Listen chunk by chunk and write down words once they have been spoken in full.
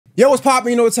Yo, what's poppin'?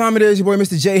 You know what time it is? Your boy,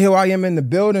 Mr. J Hill. I am in the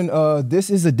building.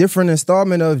 This is a different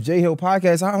installment of J Hill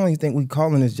Podcast. I don't even think we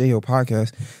calling this J Hill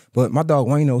Podcast, but my dog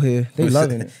Wayno here. They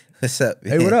loving it. What's up,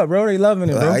 man? Hey, what up, bro? They loving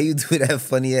it, bro. How you do that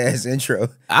funny ass intro?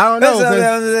 I don't know.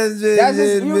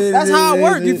 That's how I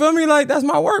work. You feel me? Like, that's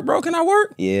my work, bro. Can I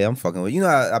work? Yeah, I'm fucking with you. You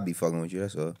know, I be fucking with you.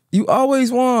 That's all. You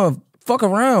always want to fuck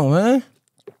around, man.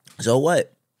 So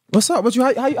what? What's up? What you?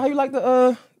 How you like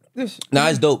the this? Nah,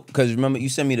 it's dope. Because remember, you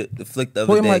sent me the flick the other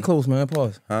Pull your day. mic close, man.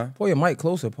 Pause. Huh? Pull your mic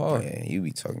closer. Pause. Yeah, you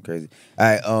be talking crazy. All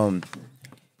right.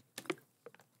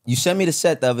 You sent me the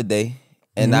set the other day.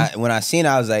 And when I seen it,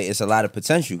 I was like, it's a lot of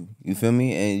potential. You feel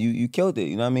me? And you killed it.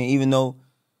 You know what I mean? Even though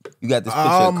you got this picture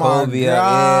of Kobe.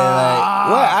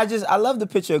 I love the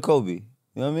picture of Kobe. You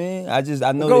know what I mean?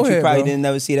 I know Go that you ahead, probably bro. didn't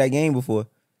never see that game before.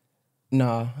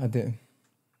 Nah, I didn't.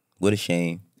 What a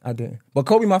shame. I didn't. But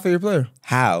Kobe, my favorite player.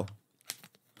 How?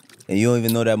 And you don't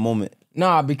even know that moment.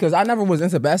 Nah, because I never was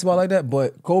into basketball like that.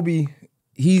 But Kobe,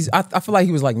 I feel like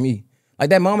he was like me. Like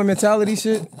that Mamba mentality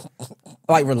shit.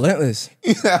 Like relentless.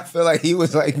 I feel like he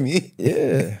was like me.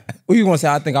 Yeah. What you gonna say?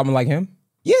 I think I'm like him?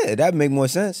 Yeah, that'd make more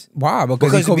sense. Why?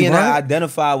 Because Kobe being Bryant?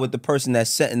 identified with the person that's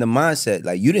setting the mindset.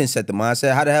 Like you didn't set the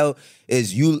mindset. How the hell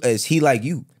is he like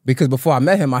you? Because before I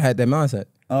met him, I had that mindset.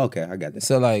 Oh, okay, I got that.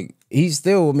 So like he's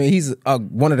still, I mean, he's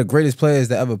one of the greatest players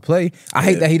to ever play. I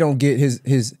hate that he don't get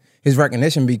his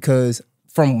recognition because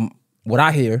from what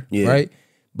I hear, right?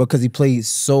 Because he plays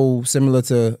so similar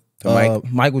to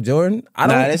Michael Jordan.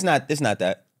 It's not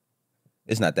that.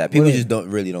 It's not that. People just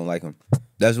don't like him.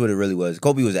 That's what it really was.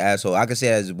 Kobe was an asshole. I could say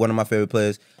as one of my favorite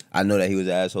players, I know that he was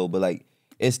an asshole, but like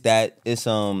it's the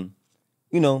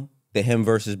him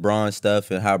versus Bron stuff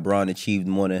and how Bron achieved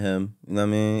more than him. You know what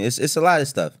I mean? It's a lot of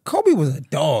stuff. Kobe was a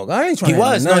dog. I ain't trying He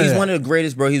was. No, he's one of the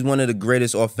greatest, bro. He's one of the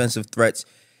greatest offensive threats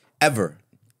ever.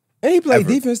 And he played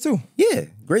defense too. Yeah,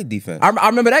 great defense. I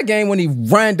remember that game when he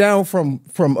ran down from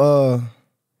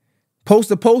post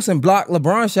to post and blocked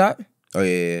LeBron shot. Oh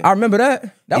yeah. I remember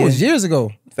that. That was years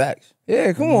ago. Facts.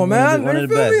 Yeah, come on, man. One of the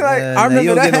feel best. me? Like, I remember you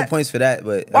don't that. get no points for that,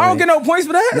 but I don't get no points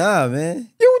for that. Nah, man.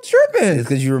 You tripping? It's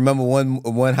because you remember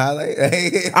one highlight.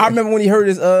 I remember when he hurt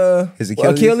his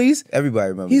Achilles. Everybody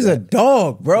remembers. He's that. a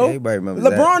dog, bro. Yeah, everybody remembers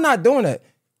LeBron that. not doing that.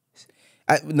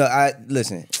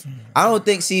 Listen. I don't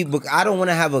think. See, I don't want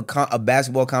to have a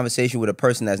basketball conversation with a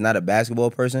person that's not a basketball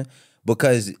person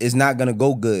because it's not gonna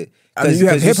go good. I mean, you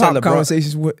have hip hop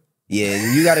conversations with.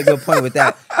 Yeah, you got a good point with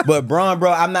that. But Bron,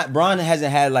 bro, Bron hasn't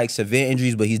had like severe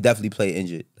injuries, but he's definitely played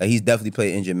injured. Like he's definitely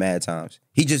played injured mad times.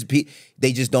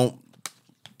 They just don't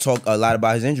talk a lot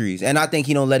about his injuries, and I think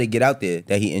he don't let it get out there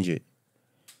that he injured.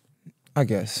 I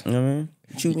guess. You know what I mean?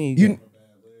 Shoot me.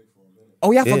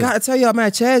 Oh yeah, I forgot to tell y'all,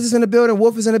 man. Chaz is in the building.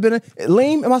 Wolf is in the building.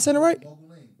 Leem, am I saying it right?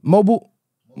 Mogul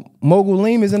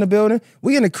Leem is in the building.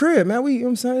 We in the crib, man. You know what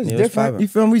I'm saying? It's different. You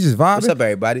feel me? We just vibing. What's up,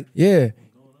 everybody? Yeah.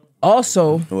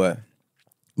 Also, what?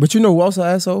 But you know who also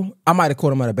asshole? I might have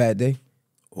caught him on a bad day.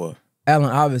 What?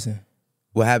 Allen Iverson.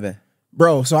 What happened?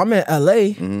 Bro, so I'm in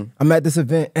LA. I'm at this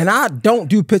event, and I don't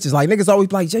do pictures. Like niggas always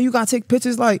be like, Jay, you gotta take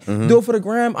pictures. Like, do it for the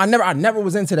gram. I never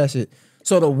was into that shit.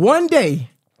 So the one day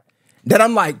that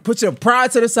I'm like, put your pride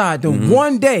to the side. The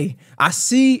one day I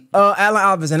see Allen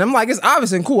Iverson, I'm like, it's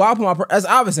Iverson, cool. That's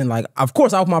Iverson. Like, of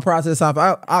course I'll put my pride to the side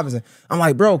for Iverson. I'm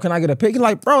like, bro, can I get a pic? He's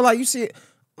like, bro, like you see it.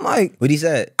 I'm like, what he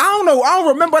said? I don't know. I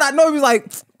don't remember, but I know he was like,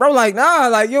 bro, like, nah,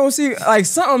 like, you don't see, like,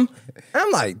 something. And I'm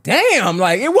like, damn,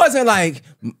 like, it wasn't like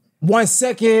 1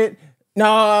 second. No,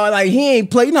 like, he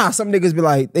ain't play. Nah, some niggas be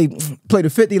like, they play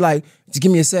the 50, like, just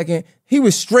give me a second. He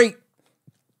was straight.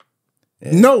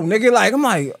 Yeah. No, nigga, like, I'm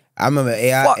like, I remember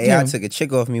AI took a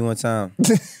chick off me one time.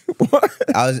 What?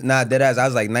 Dead ass. I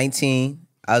was like 19.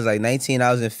 I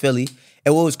was in Philly.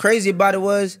 And what was crazy about it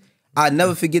was, I'll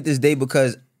never forget this day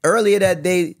because earlier that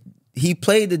day, he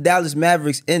played the Dallas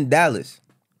Mavericks in Dallas.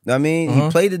 You know what I mean? He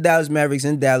played the Dallas Mavericks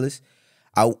in Dallas.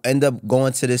 I end up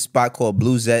going to this spot called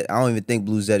Blue Zet. I don't even think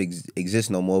Blue Zet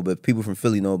exists no more, but people from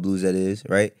Philly know what Blue Zet is,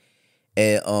 right?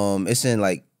 And it's in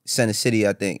like Center City,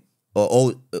 I think. Or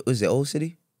Old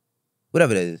City?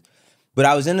 Whatever that is. But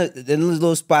I was in this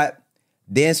little spot,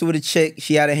 dancing with a chick.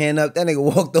 She had her hand up. That nigga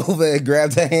walked over and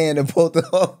grabbed her hand and pulled her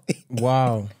off me.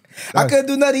 Wow. I couldn't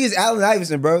do nothing. He's Allen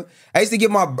Iverson, bro. I used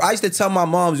to tell my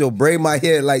moms, yo, braid my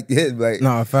hair like this. Like,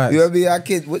 no, facts. You know what I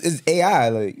mean? It's AI.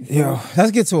 Like, yo,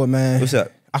 let's get to it, man. What's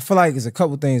up? I feel like there's a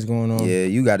couple things going on. Yeah,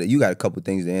 you got a couple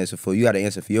things to answer for. You got to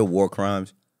answer for your war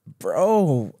crimes.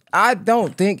 Bro, I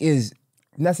don't think it's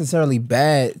necessarily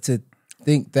bad to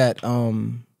think that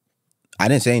I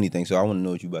didn't say anything, so I want to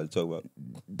know what you about to talk about.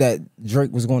 That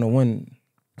Drake was going to win.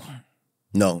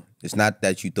 No, it's not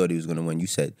that you thought he was going to win. You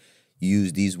said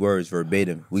use these words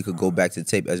verbatim. We could go back to the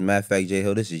tape. As a matter of fact, J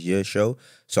Hill, this is your show,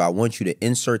 so I want you to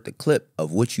insert the clip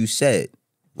of what you said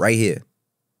right here.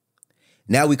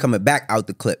 Now we coming back out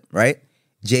the clip, right?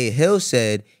 J Hill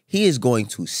said he is going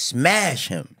to smash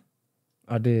him.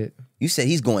 I did. You said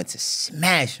he's going to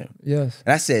smash him. Yes.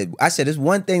 And I said, it's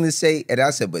one thing to say, and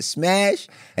I said, but smash,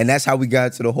 and that's how we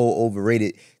got to the whole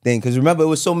overrated thing. Because remember, it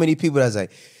was so many people that was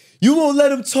like, you won't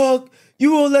let him talk,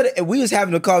 you won't let it. And we was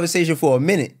having a conversation for a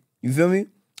minute. You feel me?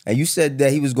 And you said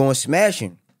that he was going to smash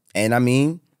him. And I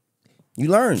mean, you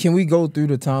learned. Can we go through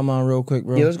the timeline real quick,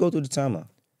 bro? Yeah, let's go through the timeline.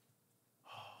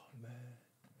 Oh, man.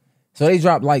 So they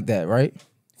dropped like that, right?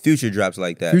 Future drops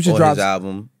like that. Future drops his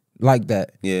album. Like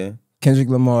that. Yeah. Kendrick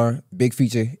Lamar, big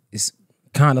feature, is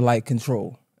kind of like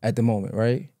Control at the moment,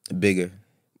 right? Bigger.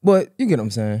 But you get what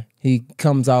I'm saying. He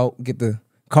comes out, get the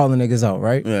calling niggas out,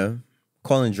 right? Yeah.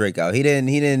 Calling Drake out. He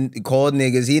didn't call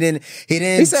niggas.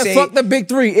 He said, say, fuck the big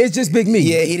three. It's just Big Me.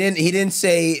 Yeah, he didn't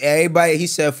say everybody. He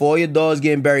said for all your dogs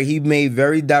getting buried. He made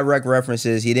very direct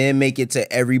references. He didn't make it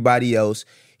to everybody else.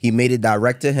 He made it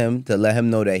direct to him to let him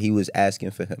know that he was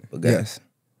asking for him. Okay? Yes.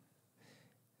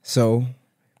 So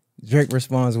Drake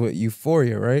responds with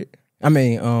Euphoria, right? I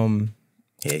mean,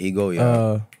 here he go,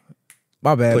 y'all.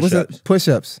 My bad. Push-ups.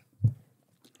 Push-ups.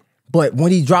 But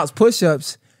when he drops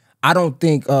push-ups, I don't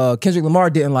think Kendrick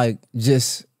Lamar didn't like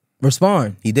just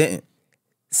respond. He didn't.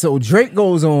 So Drake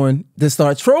goes on to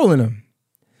start trolling him.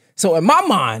 So in my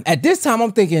mind, at this time,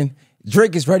 I'm thinking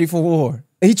Drake is ready for war.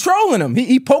 He trolling him.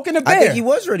 He poking the bear. I think he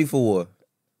was ready for war.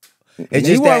 It's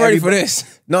he wasn't ready for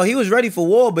this. No, he was ready for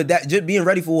war, but that just being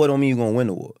ready for war don't mean you're gonna win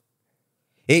the war.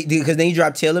 Because then he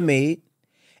dropped Taylor Made.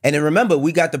 And then remember,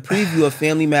 we got the preview of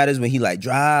Family Matters when he like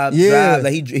drive.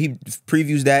 Like he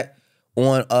previews that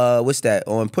on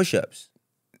on Push-Ups.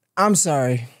 I'm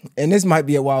sorry, and this might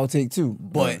be a wild take too,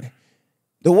 but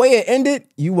the way it ended,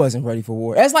 you wasn't ready for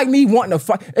war. That's like me wanting to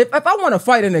fight. If I want to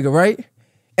fight a nigga, right,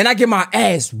 and I get my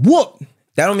ass whooped,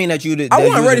 that don't mean that you. I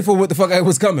wasn't ready for what the fuck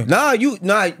was coming. Nah,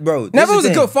 bro. Never was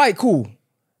a good fight. Cool.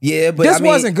 Yeah, but this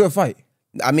wasn't a good fight.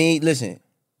 I mean, listen,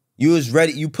 you was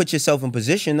ready. You put yourself in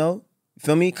position though. You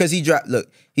feel me? Because he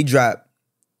dropped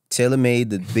Taylor Made,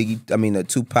 the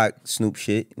Tupac Snoop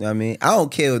shit. You know what I mean? I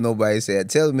don't care what nobody said.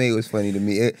 Taylor Made was funny to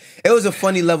me. It was a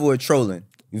funny level of trolling.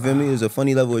 You feel me? It was a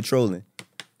funny level of trolling.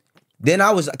 Then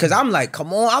because I'm like,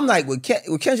 come on. I'm like, with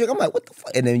Kendrick, I'm like, what the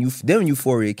fuck? And then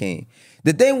Euphoria came.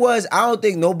 The thing was, I don't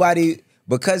think nobody,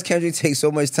 because Kendrick takes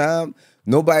so much time,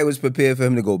 nobody was prepared for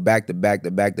him to go back to back to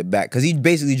back to back. Because he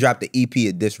basically dropped the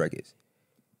EP of diss records.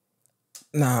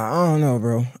 Nah, I don't know,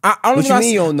 bro. What you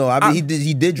mean you don't know? I mean,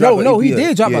 he did drop. He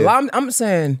did drop a lot. I'm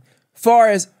saying, far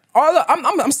as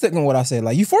I'm sticking with what I said.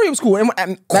 Like Euphoria was cool. And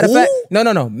matter of fact,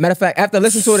 no. Matter of fact, after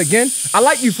listening to it again, I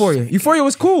like Euphoria. Euphoria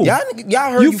was cool. Y'all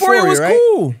heard Euphoria was right?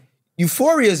 Cool.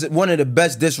 Euphoria is one of the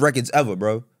best diss records ever,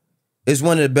 bro. It's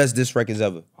one of the best diss records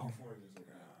ever.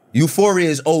 Euphoria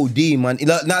is OD, man.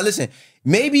 Now listen,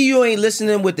 maybe you ain't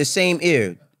listening with the same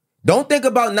ear. Don't think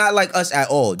about Not Like Us at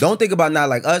all. Don't think about Not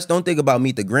Like Us. Don't think about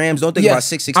Meet the Grams. Don't think about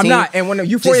 616. I'm not. And when the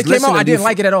Euphoria came out, I didn't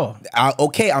like it at all.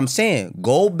 Okay, I'm saying,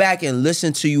 go back and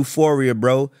listen to Euphoria,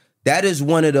 bro. That is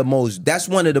one of the most, that's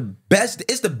one of the best.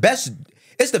 It's the best.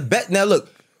 It's the best. Now look,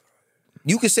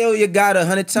 you can say, oh, you got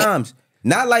 100 times.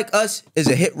 Not Like Us is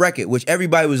a hit record, which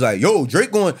everybody was like, yo,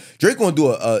 Drake going do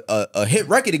a hit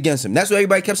record against him. That's what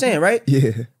everybody kept saying, right?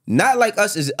 Yeah. Not Like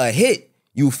Us is a hit.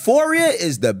 Euphoria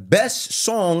is the best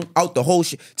song out the whole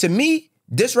shit. To me,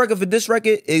 this record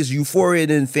is Euphoria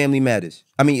than Family Matters.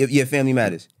 I mean, yeah, Family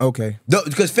Matters. Okay.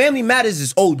 Because Family Matters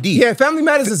is OD. Yeah, Family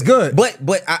Matters is good. But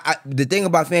the thing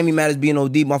about Family Matters being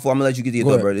OD, my fault, I'm gonna let you get to your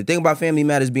thought, bro. The thing about Family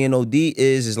Matters being OD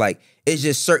is like, it's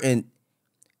just certain,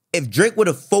 if Drake would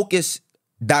have focused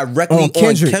directly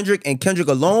on Kendrick and Kendrick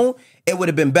alone, it would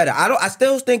have been better. I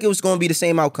still think it was gonna be the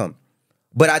same outcome.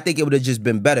 But I think it would have just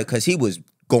been better because he was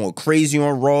going crazy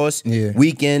on Ross,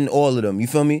 Weekend, all of them. You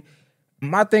feel me?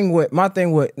 My thing with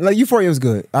like Euphoria was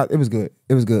good. It was good.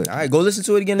 It was good. All right, go listen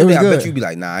to it again today. I bet you be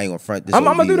like, nah, I ain't gonna front this. I'm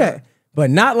gonna do that. But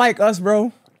Not Like Us,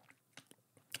 bro.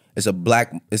 It's a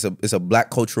black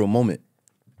cultural moment.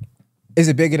 Is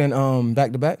it bigger than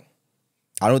Back to Back?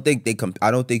 I don't think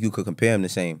you could compare them the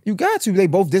same. You got to. They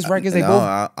both diss records.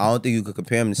 I don't think you could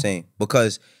compare them the same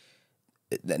because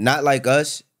Not Like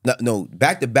Us. No,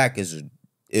 Back to Back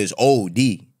is OD,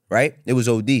 right? It was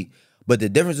OD. But the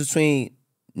difference between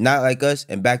Not Like Us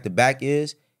and Back to Back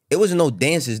is it wasn't no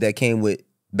dances that came with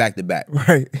Back to Back.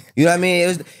 Right. You know what I mean? It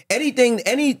was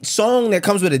any song that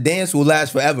comes with a dance will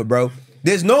last forever, bro.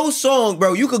 There's no song,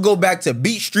 bro. You could go back to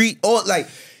Beat Street or like,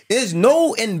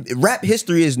 in rap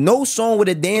history, there's no song with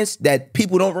a dance that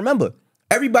people don't remember.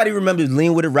 Everybody remembers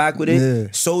Lean With It, Rock With It, Yeah.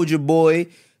 Soulja Boy,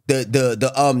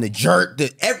 the Jerk,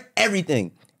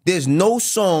 everything. There's no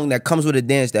song that comes with a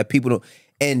dance that people don't.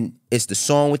 And it's the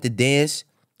song with the dance.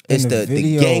 It's the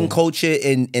gang culture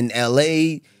in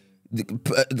LA,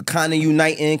 the kind of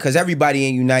uniting, because everybody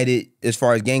ain't united as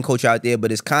far as gang culture out there,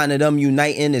 but it's kind of them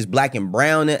uniting. It's black and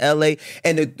brown in LA.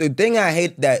 And the thing I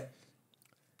hate that,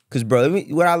 because bro,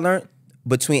 what I learned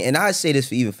between, and I say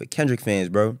this even for Kendrick fans,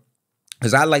 bro,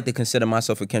 because I like to consider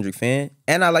myself a Kendrick fan,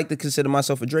 and I like to consider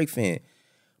myself a Drake fan.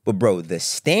 But bro, the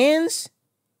stands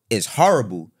is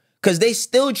horrible. Cause they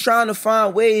still trying to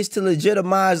find ways to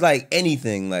legitimize like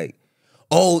anything. Like,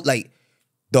 oh, like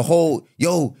the whole,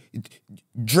 yo,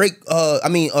 Drake,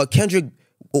 Kendrick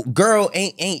girl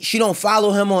ain't she don't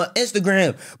follow him on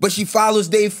Instagram, but she follows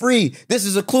Dave Free. This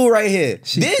is a clue right here.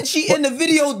 Then she in the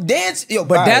video dance. Yo,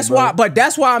 but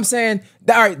that's why I'm saying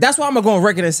that, all right, that's why I'm gonna go on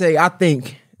record and say I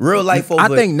think real life over I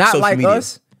think Not social Like media.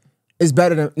 Us is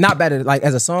better than, not better like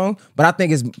as a song, but I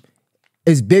think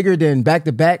it's bigger than Back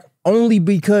to Back. Only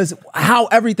because how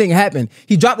everything happened.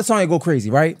 He dropped the song and go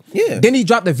crazy, right? Yeah. Then he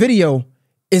dropped the video.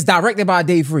 It's directed by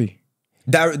Dave Free.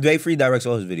 Dave Free directs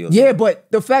all his videos. Yeah, but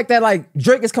the fact that like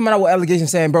Drake is coming out with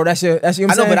allegations saying, bro, that's your. You know what I'm I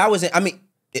know, saying? but I wasn't. I mean,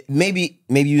 maybe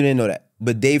you didn't know that.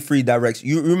 But Dave Free directs.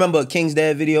 You remember King's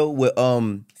Dad video with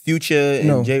Future and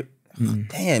No. Jay?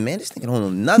 Damn, man, this nigga don't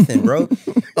know nothing, bro.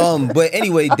 But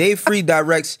anyway, Dave Free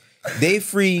directs. Dave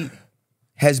Free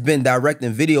has been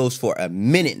directing videos for a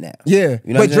minute now. Yeah,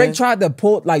 you know but Drake tried to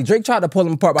pull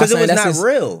him apart because it was not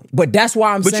real. But that's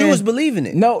why I'm saying. But you was believing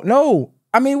it. No.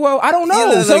 I mean, well, I don't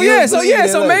know. Yeah,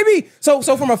 So maybe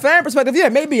from a fan perspective, yeah,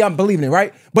 maybe I'm believing it,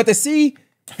 right? But to see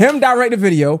him direct the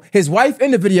video, his wife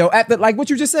in the video, at the, like what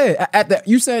you just said,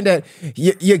 you saying that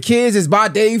your kids is by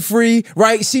Dave Free,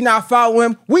 right? She not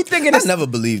following him. We thinking I it's, never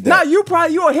believed that. Nah, you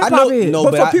a hip hop head. No,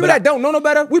 but for people but that don't know no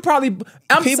better, we probably,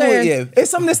 I'm people, saying, yeah.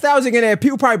 it's some nostalgic in there.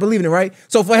 People probably believing it, right?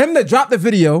 So for him to drop the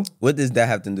video, What does that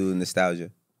have to do with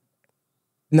nostalgia?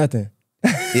 nothing.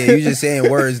 Yeah, you just saying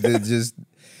words that just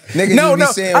niggas No,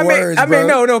 just be saying I mean, words, bro.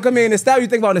 I mean, nostalgia. You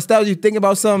think about nostalgia. You think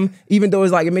about something, even though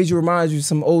it's like it made you remind you of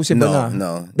some old shit. No, but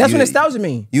nah, no. That's what nostalgia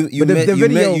mean. You But meant, the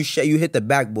video, you hit the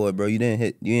backboard, bro. You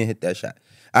didn't hit that shot.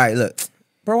 All right, look.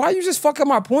 bro. Why you just fucking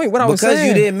my point? What I was saying? Because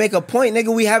you didn't make a point,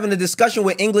 nigga. We having a discussion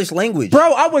with English language,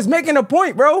 bro. I was making a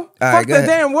point, bro. right, Fuck go the ahead.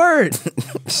 damn word.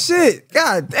 Shit.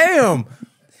 God damn.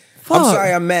 Fuck. I'm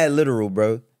sorry, I'm mad literal,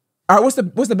 bro. All right, what's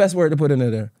the best word to put in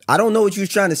there? I don't know what you was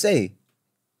trying to say.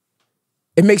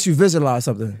 It makes you visualize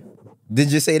something.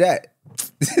 Did you say that?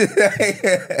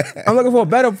 I'm looking for a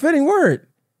better fitting word.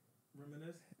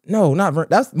 No,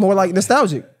 that's more like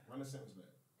nostalgic.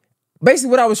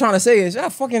 Basically, what I was trying to say is, y'all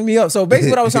fucking me up. So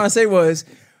basically, what I was trying to say was,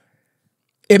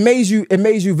 it made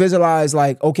you visualize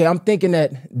like, okay, I'm thinking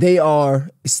that they are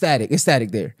static. It's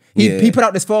static there. He put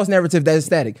out this false narrative that is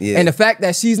static, and the fact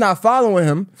that she's not following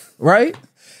him, right?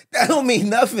 That don't mean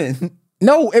nothing.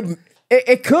 No,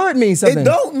 it could mean something. It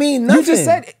don't mean nothing. You just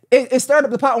said it stirred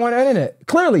up the pot on the internet.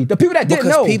 Clearly, the people that didn't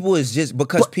know. People.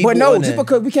 But no, just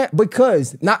because we can't.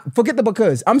 Forget the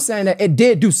because. I'm saying that it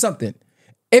did do something.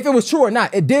 If it was true or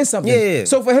not, it did something. Yeah.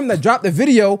 So for him to drop the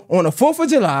video on the 4th of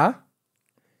July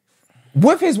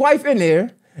with his wife in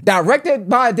there, directed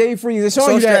by Dave Free, it's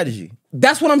showing you that. Strategy.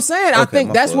 That's what I'm saying. I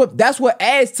think that's what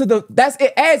adds to the.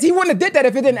 It adds. He wouldn't have did that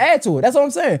if it didn't add to it. That's what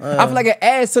I'm saying. I feel like it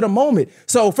adds to the moment.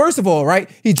 So first of all, right,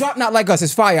 he dropped Not Like Us.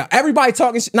 It's fire. Everybody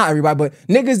talking. Not everybody, but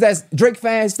niggas that's Drake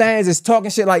fans stands is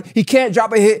talking shit like he can't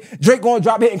drop a hit. Drake gonna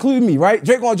drop a hit, including me, right?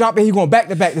 Drake gonna drop a hit. He going back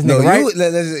to back this nigga,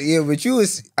 right? But you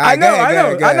was. I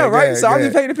know, right? So I'm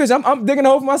just painting the picture. I'm digging a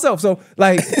hole for myself. So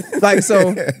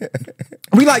so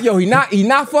we like, yo, he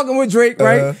not fucking with Drake,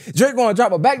 right? Drake gonna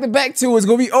drop a back to back too. It's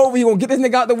gonna be over. He gonna get this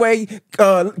nigga out the way.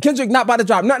 Kendrick not about to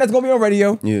drop nothing that's gonna be on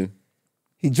radio. Yeah.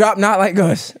 He dropped Not Like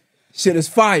Us. Shit is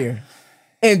fire.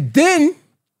 And then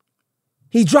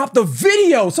he dropped the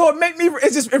video. So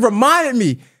it reminded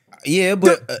me. Yeah,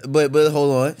 but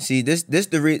hold on. See, this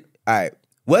all right.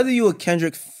 Whether you a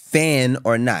Kendrick fan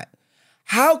or not,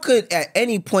 how could at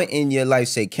any point in your life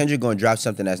say Kendrick gonna drop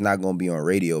something that's not gonna be on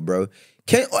radio, bro?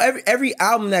 Every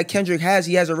album that Kendrick has,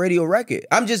 he has a radio record.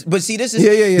 But see, this is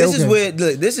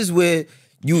this is where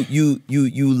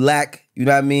you lack, you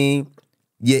know what I mean?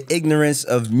 Your ignorance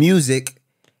of music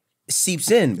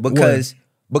seeps in because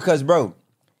bro,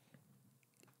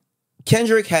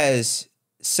 Kendrick has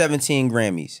 17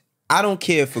 Grammys. I don't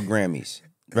care for Grammys,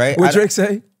 right? What Drake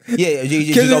say? Yeah,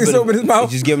 you Kendrick open his mouth.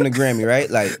 Just give him a Grammy, right?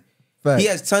 Like he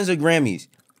has tons of Grammys.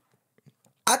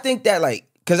 I think that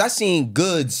because I seen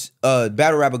Goods,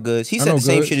 battle rapper Goods, he said the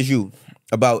same shit as you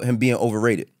about him being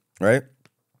overrated, right?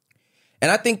 And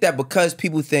I think that because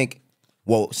people think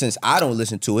well, since I don't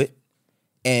listen to it,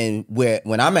 and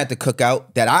when I'm at the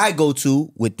cookout that I go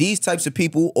to with these types of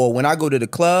people, or when I go to the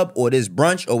club or this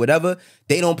brunch or whatever,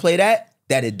 they don't play that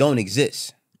it don't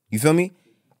exist. You feel me?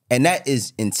 And that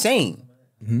is insane.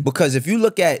 Because if you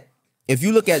look at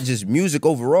just music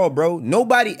overall, bro,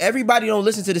 everybody don't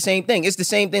listen to the same thing. It's the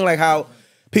same thing like how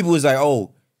people was like,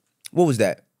 oh, what was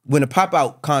that? When the Pop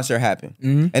Out concert happened.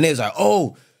 And they was like,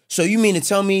 oh, so you mean to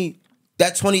tell me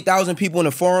that 20,000 people in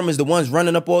the forum is the ones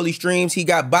running up all these streams? He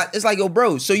got bot. It's like, yo,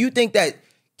 bro, so you think that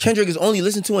Kendrick is only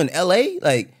listened to in LA?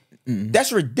 Like,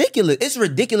 that's ridiculous. It's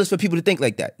ridiculous for people to think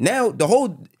like that. Now,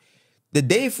 the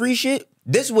Dave Free shit,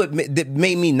 this is what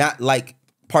made me not like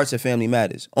parts of Family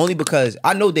Matters. Only because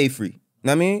I know Dave Free. You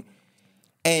know what I mean?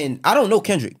 And I don't know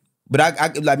Kendrick. But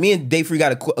I like me and Dave Free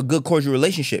got a good cordial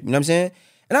relationship. You know what I'm saying?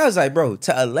 And I was like, bro,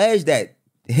 to allege that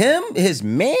his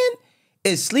man,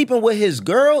 is sleeping with his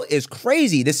girl is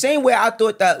crazy. The same way I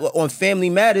thought that on Family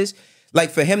Matters,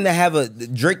 like for him to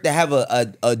have Drake to have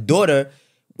a daughter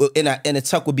in a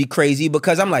tuck would be crazy,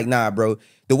 because I'm like, nah, bro.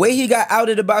 The way he got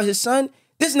outed about his son,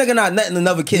 this nigga not letting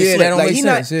another kid slip. That don't like make he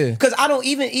sense, not, because I don't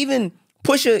even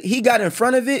Pusha, he got in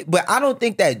front of it, but I don't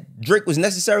think that Drake was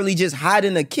necessarily just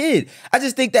hiding a kid. I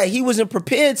just think that he wasn't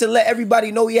prepared to let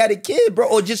everybody know he had a kid, bro,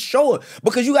 or just show it.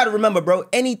 Because you got to remember, bro,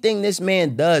 anything this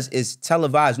man does is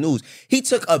televised news. He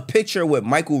took a picture with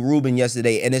Michael Rubin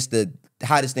yesterday, and it's the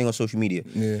hottest thing on social media.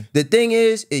 Yeah. The thing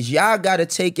is y'all got to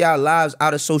take y'all lives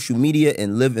out of social media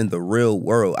and live in the real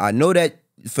world. I know that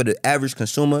for the average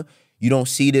consumer, you don't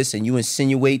see this and you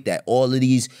insinuate that all of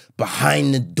these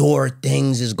behind the door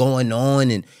things is going on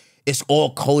and it's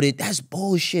all coded. That's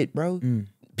bullshit, bro.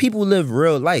 People live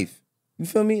real life. You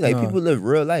feel me? Like people live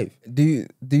real life. Do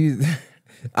you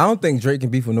I don't think Drake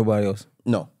can beef with nobody else.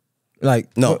 No.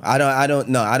 Like no, I don't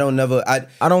never I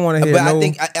don't want to hear. But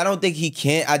I don't think he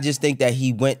can't. I just think that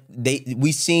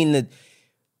we seen the,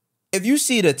 if you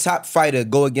see the top fighter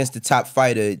go against the top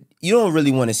fighter, you don't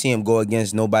really want to see him go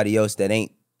against nobody else that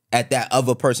ain't at that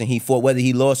other person he fought, whether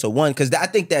he lost or won. Because I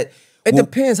think that it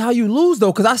depends how you lose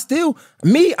though. Because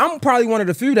I'm probably one of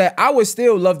the few that I would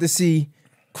still love to see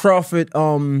Crawford.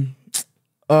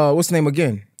 What's the name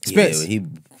again? Spence. Yeah,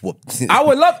 I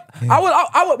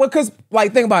would because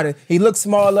like think about it. He looks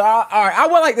smaller. All right, I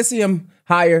would like to see him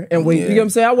higher in weight. Yeah. You know what I'm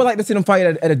saying? I would like to see him fight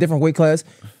at a different weight class.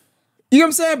 You know what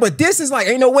I'm saying? But this is like,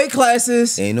 ain't no weight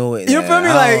classes. Ain't no weight. You feel me?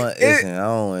 I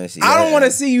don't want to see. I don't want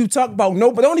to see you talk about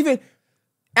but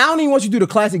I don't even want you to do the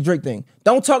classic Drake thing.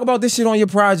 Don't talk about this shit on your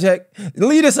project.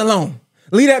 Leave this alone.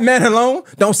 Leave that man alone.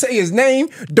 Don't say his name.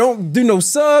 Don't do no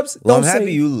subs. Well, I'm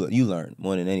happy you learned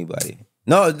more than anybody.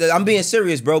 No, I'm being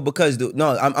serious, bro.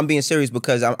 I'm being serious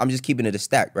because I'm just keeping it a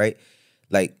stack, right?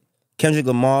 Like Kendrick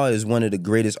Lamar is one of the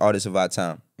greatest artists of our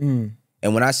time. And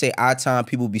when I say our time,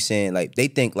 people be saying like they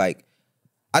think like.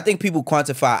 I think people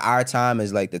quantify our time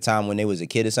as like the time when they was a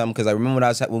kid or something. Because I remember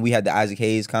when we had the Isaac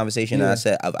Hayes conversation, and I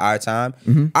said of our time.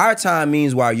 Our time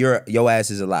means while your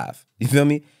ass is alive. You feel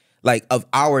me? Like of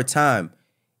our time,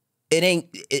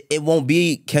 it won't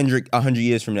be Kendrick 100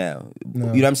 years from now. No.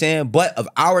 You know what I'm saying? But of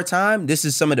our time, this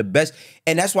is some of the best,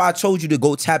 and that's why I told you to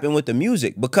go tap in with the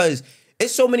music, because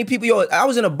it's so many people. Yo, I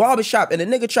was in a barbershop and a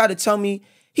nigga tried to tell me,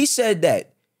 he said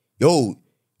that, yo,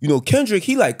 you know Kendrick,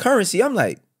 he like Currency. I'm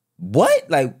like, what?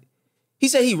 Like, he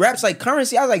said he raps like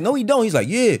Currency. I was like, no, he don't. He's like,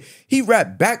 yeah, he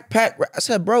rap backpack. I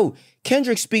said, bro,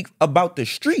 Kendrick speak about the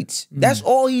streets. That's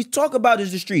all he talk about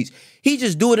is the streets. He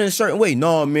just do it in a certain way.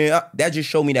 No, man, that just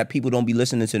showed me that people don't be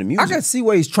listening to the music. I can see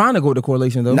where he's trying to go with the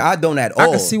correlation, though. No, I don't at all. I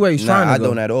can see where he's trying to go. I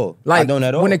don't at all. Like, I don't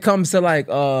at all. When it comes to like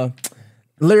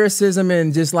lyricism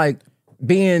and just like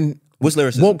being what's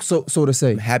lyricism? Woke, so to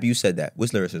say. I'm happy you said that.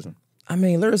 What's lyricism? I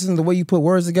mean, lyricism is the way you put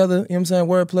words together. You know what I'm saying?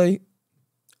 Wordplay.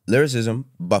 Lyricism,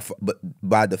 but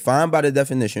defined by the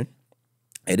definition,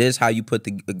 it is how you put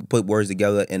words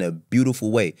together in a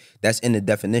beautiful way. That's in the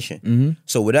definition.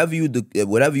 So whatever you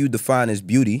define as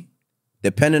beauty,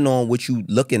 depending on what you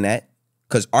looking at,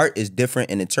 because art is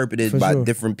different and interpreted by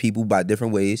different people by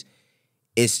different ways.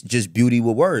 It's just beauty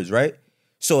with words, right?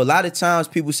 So a lot of times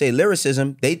people say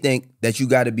lyricism, they think that you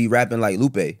got to be rapping like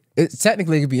Lupe.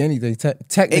 Technically, it could be anything.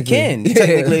 Technically. It can.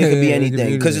 Technically, it could be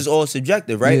anything because it's all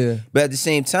subjective, right? Yeah. But at the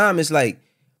same time, it's like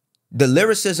the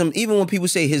lyricism, even when people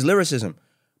say his lyricism,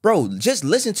 bro, just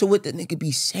listen to what the nigga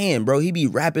be saying, bro. He be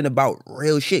rapping about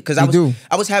real shit. Because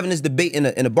I was having this debate in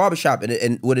a barbershop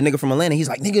and with a nigga from Atlanta. He's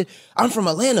like, nigga, I'm from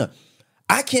Atlanta.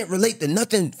 I can't relate to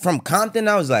nothing from Compton.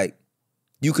 I was like,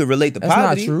 you could relate to poverty.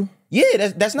 That's not true. Yeah,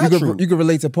 that's not true. You could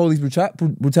relate to police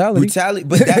brutality.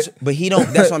 But he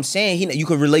don't. That's what I'm saying. You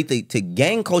could relate to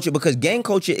gang culture because gang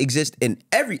culture exists in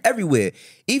everywhere,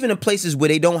 even in places where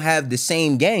they don't have the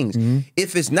same gangs.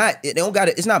 If it's not,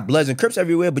 it's not Bloods and Crips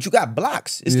everywhere, but you got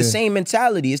blocks. It's the same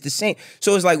mentality. It's the same.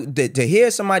 So it's like to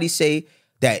hear somebody say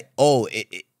that, oh,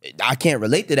 I can't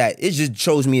relate to that. It just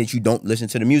shows me that you don't listen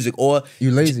to the music or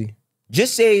you lazy.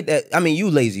 Just say that. I mean,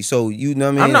 you lazy, so you know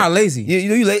what I mean. I'm not lazy.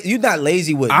 You're not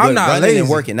lazy with running and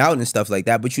working out and stuff like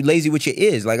that. But you lazy with your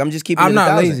ears. Like I'm just keeping. I'm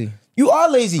not lazy. You are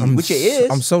lazy with your ears.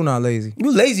 I'm so not lazy.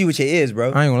 You lazy with your ears,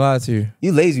 bro. I ain't gonna lie to you.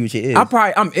 You lazy with your ears.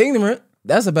 I'm ignorant.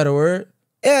 That's a better word.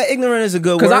 Yeah, ignorant is a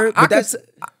good word.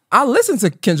 I listened to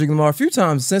Kendrick Lamar a few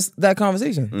times since that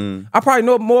conversation. I probably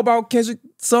know more about Kendrick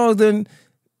songs than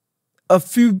a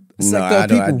few sector of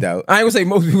people. I ain't gonna say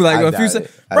most people, like a few.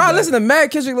 Bro, I listen to mad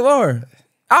Kendrick Lamar.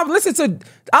 I listened to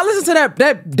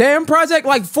that damn project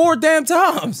like 4 damn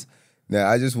times.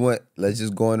 Now let's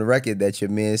just go on the record that your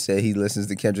man said he listens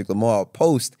to Kendrick Lamar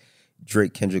post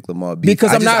Drake Kendrick Lamar beef.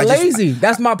 Because I'm not lazy.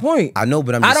 That's my point. I know,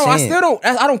 but I'm just saying.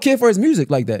 I don't care for his music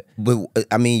like that. But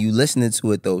I mean, you listening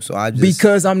to it though, so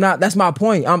because I'm not. That's my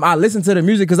point. I listen to the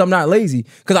music because I'm not lazy.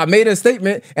 Because I made a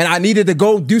statement and I needed to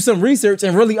go do some research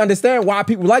and really understand why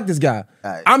people like this guy.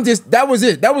 Right. That was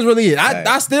it. That was really it.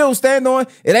 I still stand on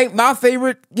it. Ain't my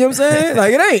favorite. You know what I'm saying?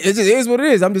 Like it ain't. It just is what it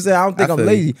is. I'm just saying I don't think I'm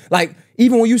lazy. Like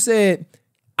even when you said,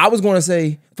 I was going to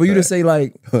say for you to say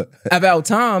like about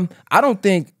time. I don't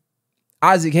think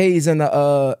Isaac Hayes and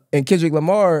Kendrick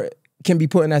Lamar can be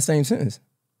put in that same sentence.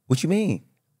 What you mean?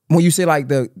 When you say like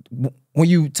when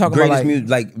you talk greatest about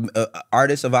like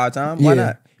artists of our time, why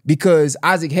not? Because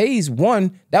Isaac Hayes,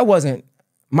 one, that wasn't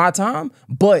my time,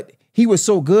 but he was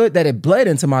so good that it bled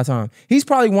into my time. He's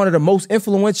probably one of the most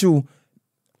influential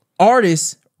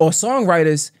artists or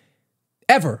songwriters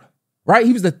ever, right?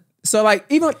 He was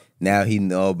even. Now he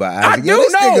know about Isaac. I do know.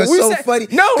 Nigga so funny.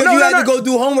 No, you had to go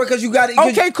do homework because you got it.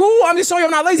 Okay, cool. I'm just showing you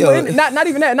I'm not lazy. But not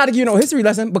even that. Not to give you no history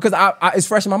lesson because it's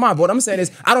fresh in my mind. But what I'm saying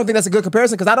is I don't think that's a good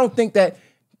comparison because I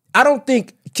don't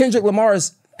think Kendrick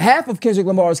Lamar's half of Kendrick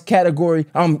Lamar's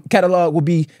catalog will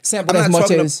be sampled as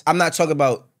much as. I'm not talking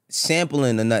about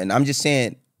sampling or nothing. I'm just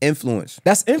saying influence.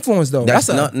 That's influence though. That's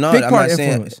a big part of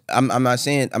influence. I'm not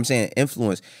saying. I'm saying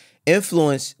influence.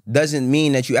 Influence doesn't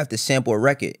mean that you have to sample a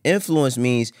record. Influence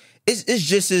means it's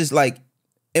just as like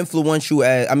influential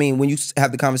as, I mean, when you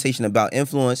have the conversation about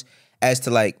influence as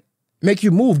to like make you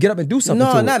move, get up and do something.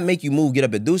 No, not make you move, get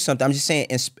up and do something. I'm just saying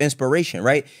inspiration,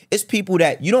 right? It's people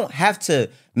that you don't have to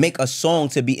make a song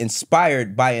to be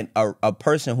inspired by a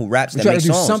person who raps that makes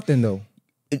songs. Do something though.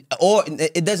 Or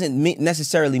it doesn't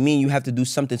necessarily mean you have to do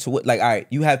something to it. Like, all right,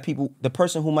 you have people, the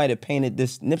person who might have painted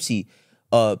this Nipsey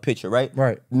picture, right?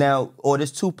 Right. Now, or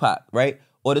this Tupac, right?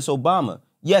 Or this Obama.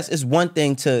 Yes, it's one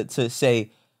thing to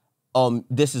say,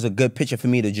 this is a good picture for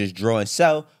me to just draw and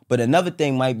sell, but another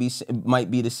thing might be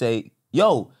to say,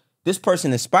 yo, this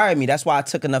person inspired me. That's why I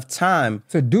took enough time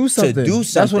to do something.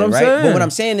 That's what I'm right? saying. But what I'm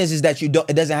saying is that it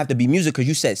doesn't have to be music because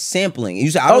you said sampling.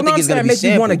 You said I don't think it's gonna be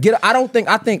sampled. You want to get.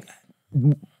 I think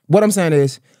what I'm saying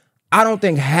is I don't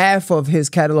think half of his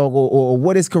catalog or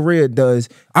what his career does.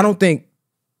 I don't think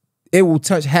it will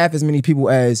touch half as many people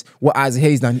as what Isaac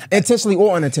Hayes done, intentionally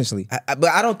or unintentionally. But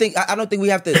I don't think we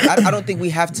have to. I don't think we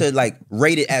have to like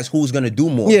rate it as who's gonna do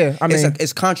more. Yeah, I mean,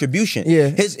 it's contribution.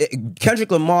 Yeah, Kendrick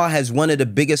Lamar has one of the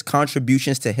biggest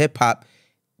contributions to hip hop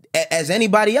as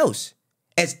anybody else.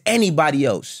 As anybody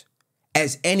else,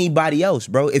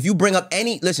 bro. If you bring up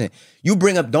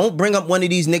don't bring up one of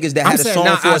these niggas that had a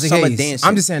song for summer dancing.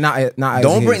 I'm just saying not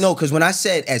don't bring no, because when I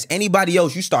said as anybody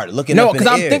else, you started looking up in the air.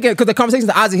 No, because I'm thinking, because the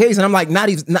conversation's to Isaac Hayes, and I'm like, not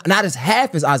as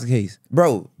half as Isaac Hayes.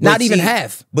 Bro. Not even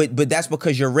half. But that's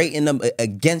because you're rating them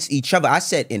against each other. I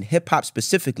said in hip hop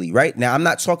specifically, right? Now, I'm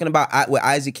not talking about what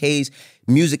Isaac Hayes'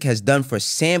 music has done for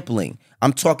sampling.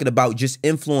 I'm talking about just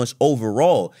influence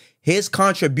overall. His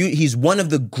contribution, he's one of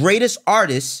the greatest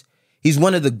artists. He's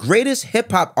one of the greatest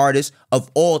hip-hop artists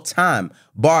of all time,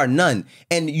 bar none.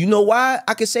 And you know why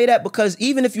I can say that? Because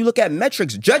even if you look at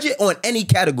metrics, judge it on any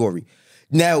category.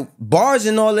 Now, bars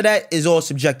and all of that is all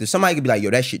subjective. Somebody could be like,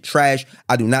 yo, that shit trash.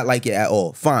 I do not like it at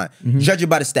all. Fine. Judge it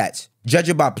by the stats. Judge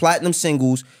it by platinum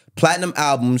singles, platinum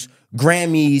albums,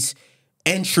 Grammys,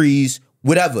 entries,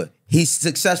 whatever. He's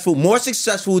successful, more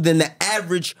successful than the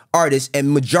average artist,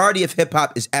 and majority of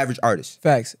hip-hop is average artists.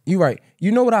 Facts. You're right.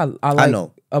 You know what I like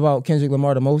about Kendrick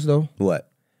Lamar the most, though? What?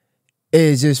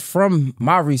 Is just from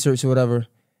my research or whatever,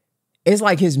 it's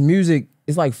like his music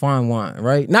is like fine wine,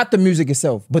 right? Not the music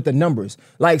itself, but the numbers.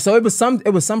 Like, so it was some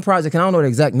project, and I don't know the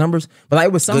exact numbers, but like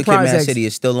it was some Good Kid, projects. Mad City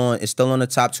is still on the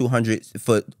top 200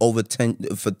 for over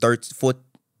 10, for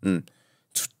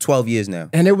 12 years now.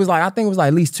 And it was like, I think it was like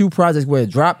at least 2 projects where it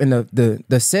dropped, and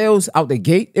the sales out the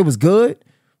gate, it was good,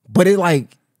 but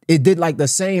it did like the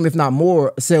same, if not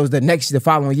more, sales the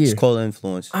following year. It's called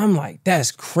influence. I'm like,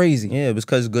 that's crazy. Yeah, it was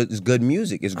because it's good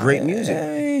music. It's great music.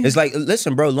 It's like,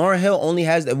 listen, bro, Lauryn Hill only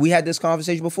has, we had this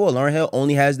conversation before, Lauryn Hill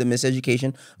only has the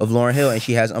Miseducation of Lauryn Hill, and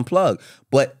she has Unplugged.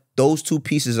 But those 2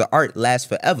 pieces of art last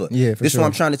forever. Yeah, for This is sure. what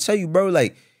I'm trying to tell you, bro.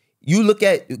 Like, you look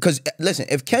at, because listen,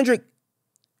 if Kendrick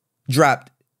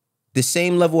dropped the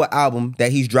same level of album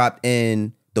that he's dropped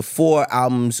in the 4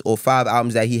 albums or 5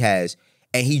 albums that he has,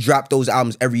 and he dropped those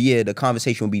albums every year, the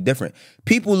conversation would be different.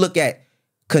 People look at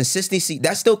consistency.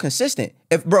 That's still consistent.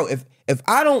 If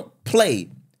I don't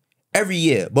play every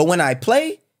year, but when I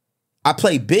play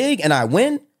big and I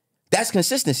win, that's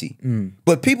consistency.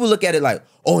 But people look at it like,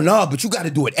 oh no, but you got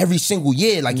to do it every single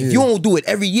year. Like if you don't do it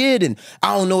every year, then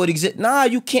I don't know it exists. Nah,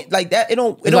 you can't like that. It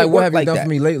don't It's like, work what have you like done that. for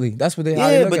me lately? That's what they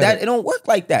Yeah, look but at it don't work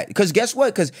like that. Because guess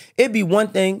what? Because it'd be one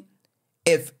thing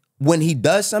if when he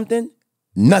does something,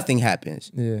 nothing happens.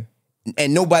 Yeah.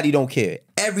 And nobody don't care.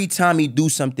 Every time he do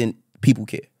something, people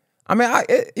care. I mean,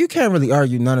 you can't really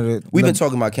argue none of the. We've been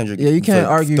talking about Kendrick. Yeah, you can't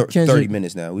argue 30 Kendrick.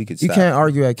 minutes now. We could You stop. can't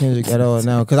argue at Kendrick at all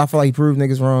now, because I feel like he proved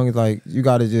niggas wrong. It's like, you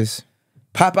got to just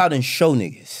Pop out and show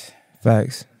niggas.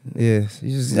 facts. Yes,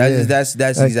 you just That's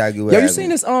Like, exactly what yo, you happened. seen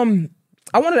this?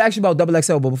 I wanted to ask you about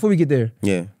XXL, but before we get there,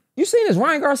 Yeah. you seen this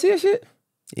Ryan Garcia shit?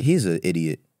 He's an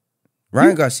idiot.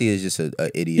 Ryan Garcia is just an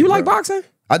idiot. You like bro. boxing?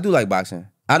 I do like boxing.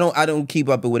 I don't keep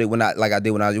up with it like I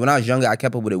did when I was younger. I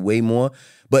kept up with it way more.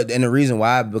 And the reason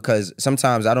why, because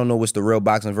sometimes I don't know what's the real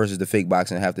boxing versus the fake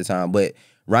boxing half the time. But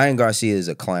Ryan Garcia is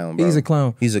a clown, bro. He's a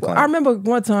clown. He's a clown. I remember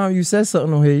one time you said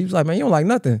something on here. You was like, man, you don't like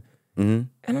nothing. Mm-hmm.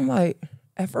 And I'm like,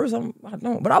 at first I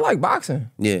don't, but I like boxing.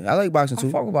 Yeah, I like boxing too.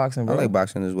 I fuck with boxing, bro. I like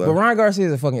boxing as well. But Ryan Garcia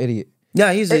is a fucking idiot.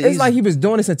 Yeah, It's like he was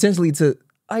doing this intentionally to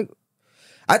like.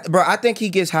 I think he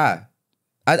gets high.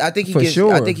 I think he For gets.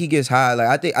 sure. I think he gets high.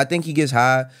 Like I think he gets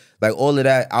high. Like all of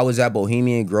that. I was at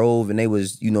Bohemian Grove and they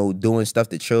was doing stuff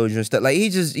to children stuff. Like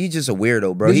he's just a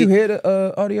weirdo, bro. Did you hear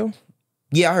the audio?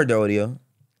 Yeah, I heard the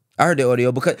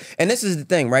audio. Because, and this is the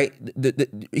thing, right?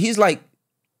 He's like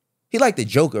the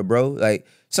Joker, bro. Like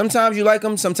sometimes you like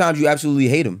him, sometimes you absolutely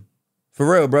hate him.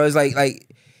 For real, bro. It's like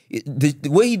the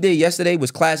what he did yesterday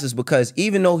was classless, because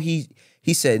even though he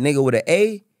said nigga with an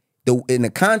A, in the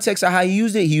context of how he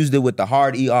used it with the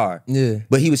hard ER. Yeah.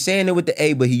 But he was saying it with the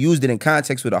A, but he used it in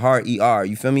context with a hard ER.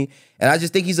 You feel me? And I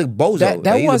just think he's a bozo. That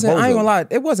Like, he's a wasn't. I ain't bozo. gonna lie.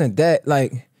 It wasn't that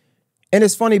like. And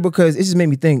it's funny because it just made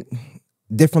me think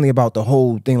differently about the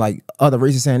whole thing. Like other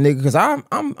races saying nigga, because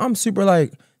I'm super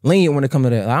like lenient when it comes to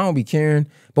that. Like, I don't be caring.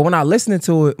 But when I was listening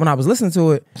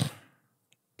to it,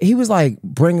 he was like,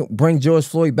 bring George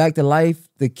Floyd back to life,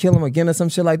 to kill him again or some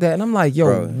shit like that. And I'm like, yo,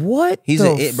 Bro, what? He's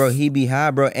an it, bro. He be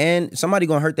high, bro. And somebody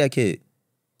gonna hurt that kid.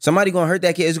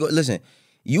 Listen,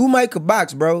 you might could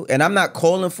box, bro. And I'm not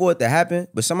calling for it to happen,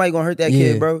 but somebody gonna hurt that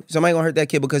kid, bro. Somebody gonna hurt that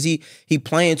kid because he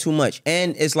playing too much.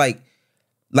 And it's like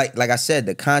I said,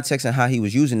 the context and how he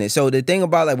was using it. So the thing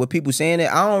about like what people saying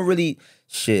it, I don't really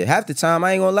half the time,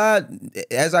 I ain't gonna lie,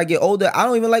 as I get older, I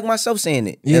don't even like myself saying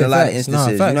it in a lot of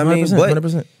instances. Nah, you know what I mean?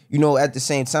 100%. But at the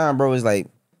same time, bro, it's like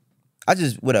I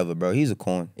just whatever, bro. He's a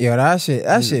corn. Yeah, that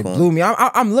shit blew me.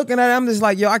 I'm looking at it, I'm just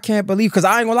like, yo, I can't believe, because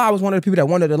I ain't gonna lie, I was one of the people that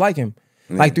wanted to like him.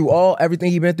 Yeah. Like through everything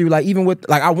he been through, like even with,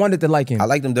 like I wanted to like him. I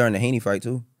liked him during the Haney fight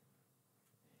too.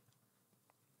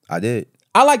 I did.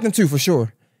 I liked him too, for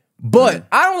sure. But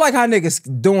I don't like how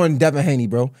niggas doing Devin Haney,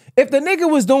 bro. If the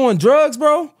nigga was doing drugs,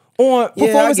 bro, on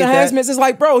performance enhancements, it's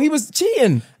like, bro, he was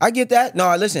cheating. I get that.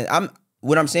 No, listen,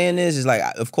 what I'm saying is like,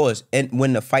 of course, and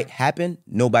when the fight happened,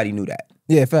 nobody knew that.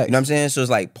 Yeah, facts. You know what I'm saying? So it's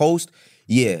like post,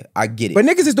 yeah, I get it. But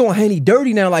niggas is doing Haney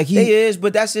dirty now, like he is,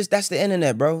 but that's the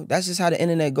internet, bro. That's just how the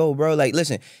internet go, bro. Like,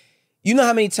 listen, you know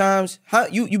how many times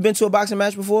you been to a boxing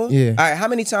match before? Yeah. All right, how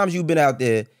many times you been out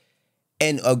there?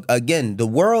 And again, the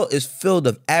world is filled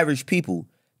of average people.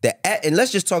 And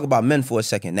let's just talk about men for a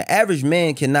second. The average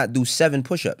man cannot do 7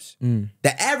 push-ups.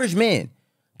 The average man.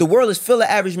 The world is full of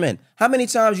average men. How many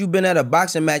times you been at a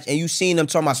boxing match and you seen them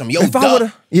talking about some, yo, If I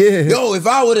would've- yo, if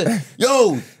I would've,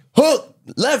 yo, hook,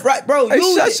 left, right, bro. Hey,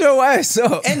 shut your ass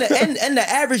up. And the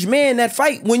average man that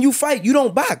fight, when you fight, you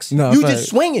don't box. No, you fact. just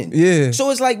swinging. Yeah.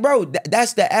 So it's like, bro,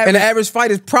 that's the average. And the average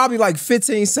fight is probably like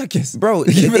 15 seconds. Bro,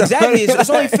 Keep it exactly. 100. It's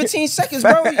only 15 seconds,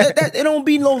 bro. It don't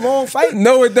be no long fight.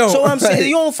 No, it don't. So I'm saying,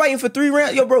 you don't fighting for 3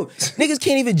 rounds. Yo, bro, niggas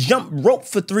can't even jump rope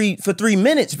for 3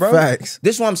 minutes, bro. Facts.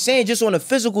 This is what I'm saying, just on the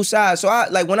physical side. So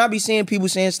when I be seeing people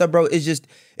saying stuff, bro, it's just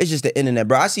the internet,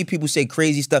 bro. I see people say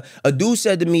crazy stuff. A dude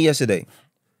said to me yesterday,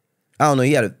 I don't know,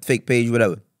 he had a fake page,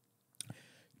 whatever.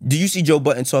 Do you see Joe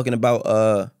Budden talking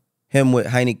about him with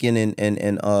Heineken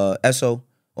and Esso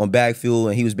on Bag Fuel,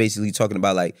 and he was basically talking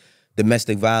about like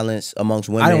domestic violence amongst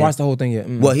women. I didn't watch the whole thing yet.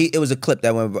 Well, it was a clip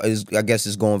that went, I guess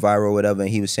it's going viral or whatever, and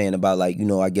he was saying about like,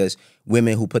 I guess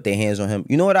women who put their hands on him.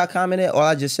 You know what I commented? All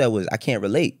I just said was, I can't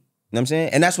relate. You know what I'm saying?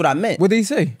 And that's what I meant. What did he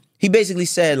say? He basically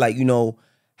said like,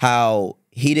 how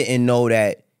he didn't know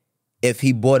that if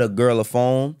he bought a girl a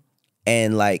phone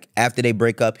and like after they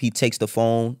break up, he takes the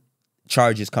phone,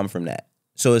 charges come from that.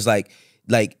 So it's like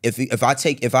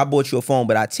if I bought you a phone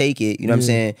but I take it, you know what I'm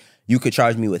saying? You could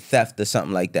charge me with theft or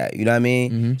something like that. You know what I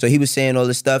mean? So he was saying all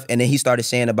this stuff, and then he started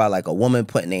saying about like a woman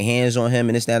putting their hands on him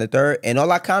and this, that, and the third. And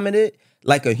all I commented,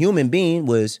 like a human being,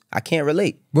 was I can't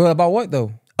relate. But about what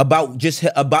though?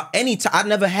 About any time. I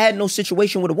never had no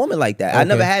situation with a woman like that. Okay. I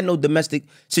never had no domestic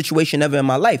situation ever in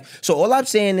my life. So all I'm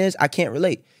saying is I can't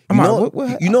relate. A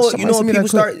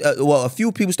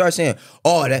few people start saying,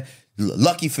 "Oh, that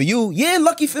lucky for you." Yeah,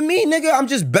 lucky for me, nigga. I'm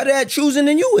just better at choosing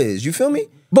than you is. You feel me?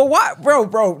 But why, bro?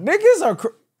 Niggas are,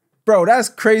 bro. That's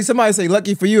crazy. Somebody say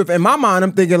lucky for you. If in my mind,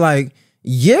 I'm thinking like,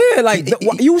 yeah, like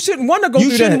you shouldn't want to go.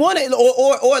 You shouldn't want it,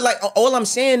 or like all I'm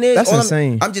saying is that's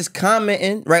insane. I'm just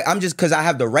commenting, right? I'm just because I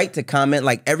have the right to comment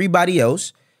like everybody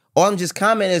else. All I'm just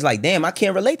commenting is like, damn, I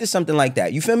can't relate to something like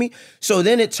that. You feel me? So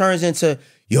then it turns into,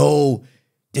 yo,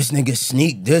 this nigga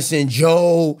sneak this and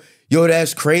Joe, yo,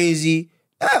 that's crazy.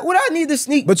 What I need to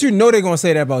sneak? But they're gonna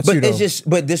say that about you.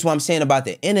 But this is what I'm saying about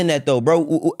the internet, though,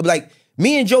 bro. Like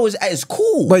me and Joe is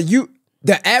cool. But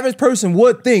the average person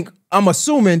would think. I'm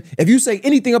assuming if you say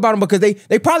anything about him because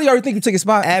they probably already think you took his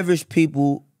spot. Average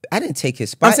people, I didn't take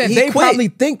his spot. I'm saying they probably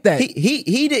think that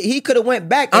he could have went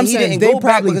back and he didn't go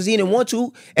back because he didn't want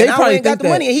to. And I ain't got the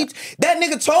money. And that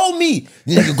nigga told me,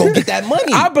 nigga, go get that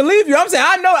money. I believe you. I'm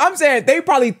saying they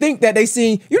probably think that they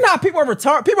seen. You know how people are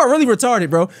retarded. People are really retarded,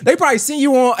 bro. They probably seen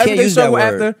you on Everyday Struggle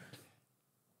after.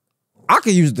 I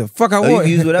can use the fuck I want.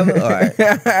 You use whatever. All right.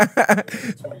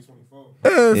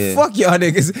 Fuck y'all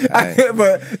niggas. Right.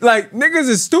 But like niggas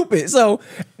is stupid. So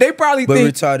they probably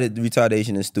think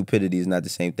retardation and stupidity is not the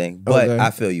same thing. But okay. I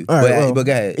feel you. Right, but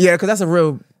go ahead. Yeah, because that's a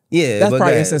real that's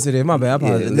probably insensitive. My bad. I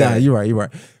apologize. Yeah, you're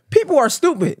right. People are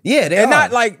stupid. Yeah, they are.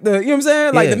 Not like the, you know what I'm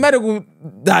saying? Like the medical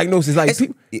diagnosis. Like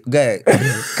go ahead.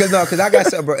 Cause I got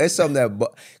something, bro. It's something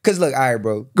that cause look, all right,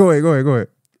 bro. Go ahead.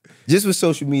 Just with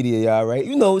social media, y'all, right?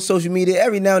 You know, social media,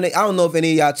 every now and then, I don't know if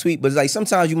any of y'all tweet, but it's like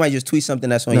sometimes you might just tweet something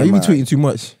that's on your mind. You be tweeting too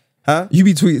much. Huh? You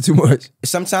be tweeting too much.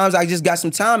 Sometimes I just got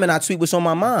some time and I tweet what's on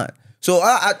my mind. So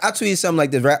I tweeted something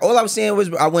like this, right? All I was saying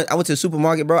was I went to the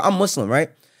supermarket, bro. I'm Muslim, right?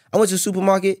 I went to the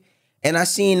supermarket and I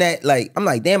seen that, like, I'm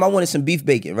like, damn, I wanted some beef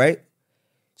bacon, right?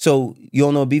 So you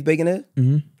don't know what beef bacon is?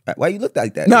 Mm-hmm. Why you look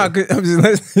like that? Nah, I'm just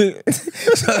listening.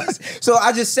 so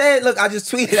I just said, look, I just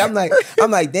tweeted. I'm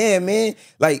like, damn, man.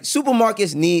 Like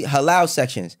supermarkets need halal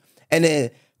sections, and then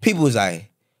people was like,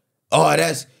 oh,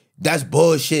 that's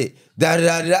bullshit.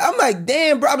 I'm like,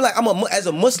 damn, bro. I'm like, as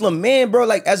a Muslim man, bro.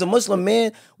 Like as a Muslim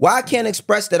man, why I can't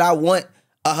express that I want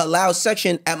a halal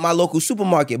section at my local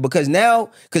supermarket? Because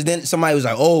then somebody was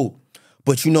like, oh,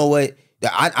 but you know what?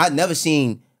 I never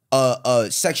seen.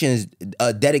 Sections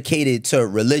dedicated to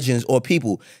religions or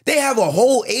people. They have a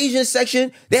whole Asian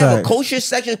section. They have a kosher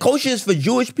section. Kosher is for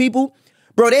Jewish people.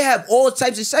 Bro, they have all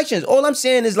types of sections. All I'm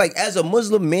saying is like as a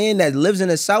Muslim man that lives in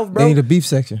the South, bro. They need a beef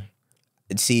section.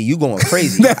 See, you going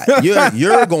crazy.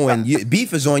 You're going,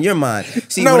 beef is on your mind.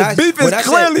 See, no, beef is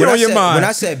clearly on your mind. When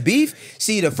I said beef,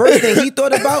 see, the first thing he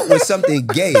thought about was something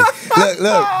gay.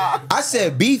 Look, I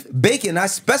said beef, bacon, I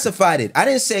specified it. I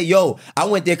didn't say, yo, I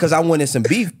went there because I wanted some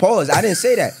beef, pause. I didn't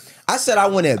say that. I said I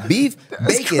wanted beef,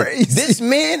 bacon. Crazy. This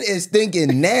man is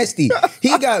thinking nasty.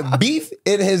 He got beef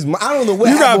in his mind. I don't know what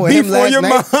happened with him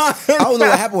last night. I don't know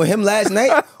what happened with him last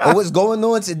night or what's going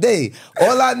on today.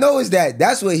 All I know is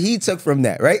that's what he took from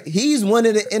that, right? He's one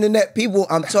of the internet people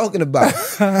I'm talking about.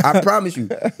 I promise you.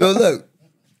 So look,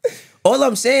 all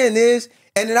I'm saying is,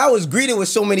 and then I was greeted with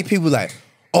so many people like,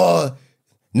 oh,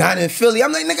 not in Philly.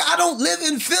 I'm like, nigga, I don't live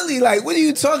in Philly. Like, what are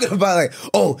you talking about? Like,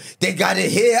 oh, they got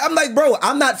it here. I'm like, bro,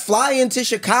 I'm not flying to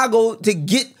Chicago to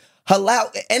get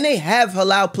halal. And they have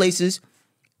halal places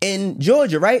in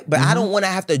Georgia, right? But I don't want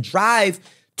to have to drive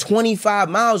 25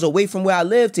 miles away from where I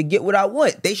live to get what I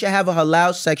want. They should have a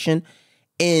halal section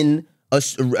in a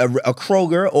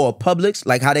Kroger or a Publix,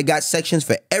 like how they got sections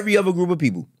for every other group of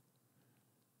people.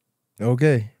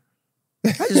 Okay.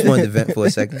 I just wanted to vent for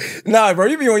a second. Nah, bro,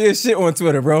 you be on your shit on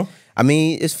Twitter, bro. I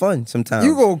mean, it's fun sometimes.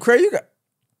 You go crazy.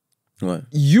 What?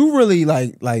 You really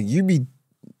like you be.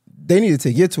 They need to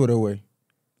take your Twitter away.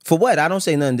 For what? I don't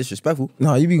say nothing disrespectful.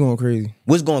 No, you be going crazy.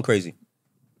 What's going crazy?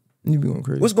 You be going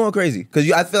crazy. What's going crazy?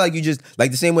 Because I feel like you just, like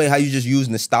the same way how you just use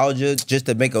nostalgia just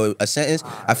to make a sentence,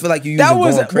 I feel like you use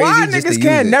going crazy why just niggas to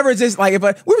can't use it. never just, like, if we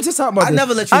were just talking about this.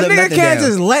 never let you a live nigga nothing can't down.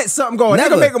 just let something go. A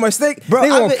Never. nigga make a mistake, Bro, they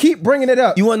gonna keep bringing it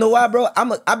up. You wanna know why, bro?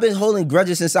 I've been holding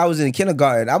grudges since I was in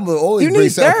kindergarten. I'm gonna always You bring need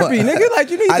something therapy, up. nigga. Like,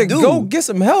 you need to go get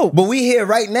some help. But we here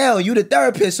right now. You the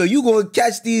therapist, so you gonna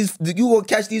catch these. You gonna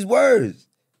catch these words.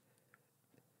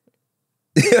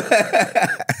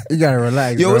 You gotta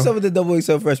relax, Yo, bro. what's up with the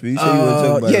XXL freshman? You said you want to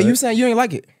talk about it. Yeah, right? you saying you ain't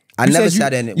like it. I never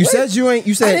said that. You said you ain't.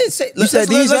 You said I didn't say. You said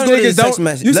these let's go to niggas the text don't.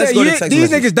 message. You Let's said go to text these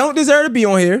message. niggas don't deserve to be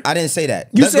on here. I didn't say that.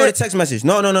 You Let's go to said- text message.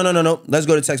 No. Let's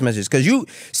go to text message. Because you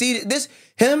see this.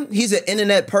 He's an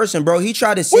internet person, bro. He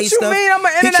tried to say What you stuff. mean I'm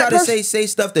an internet He tried person? to say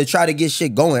stuff to try to get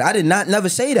shit going. I did never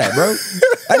say that, bro.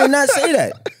 I did not say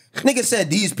that. Nigga said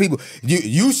these people.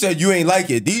 You said you ain't like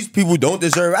it. These people don't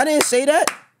deserve. I didn't say that.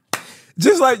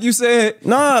 Just like you said.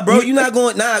 Nah, bro, you're not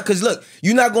going. Nah, cause look,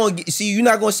 you're not going. You're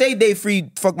not going to say Dave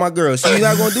Free fuck my girl. So you're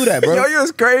not going to do that, bro. Yo,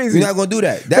 you're crazy. You're not going to do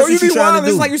that. That's Bro, what you you're be trying wild. to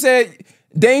do. It's like you said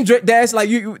Dame Dash. Like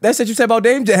you. That's what you said about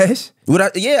Dame Dash.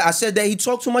 I said that he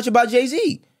talked too much about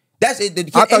Jay-Z. That's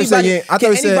it. Can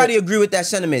anybody agree with that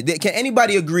sentiment? Can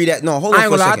anybody agree that? No, hold on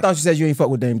for a second. I thought you said you ain't fuck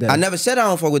with Dame Dash. I never said I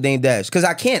don't fuck with Dame Dash because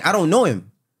I can't. I don't know him.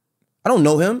 I don't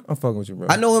know him. I'm fucking with you, bro.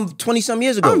 I know him 20-some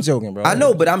years ago. I'm joking, bro. I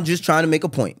know, but I'm just trying to make a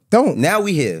point. Don't. Now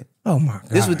we here. Oh my god.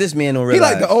 This is what this man don't He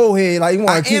realize. like the old head. Like,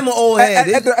 I am an old head.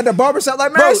 At the barbershop,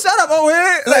 like, man, Bro, shut up, old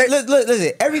head. Like,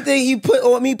 listen, everything he put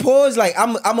on me, pause, like,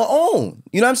 I'm a own.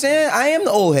 You know what I'm saying? I am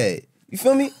the old head. You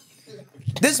feel me?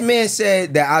 This man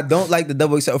said that I don't like the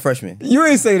XXL freshman. you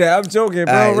ain't say that. I'm joking,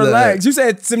 bro. Right, Relax. look. You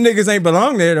said some niggas ain't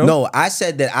belong there, though. No, I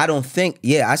said that I don't think,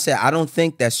 I said I don't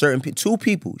think that two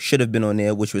people should have been on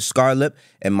there, which was Scarlett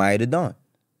and Maya the Dawn.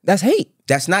 That's hate.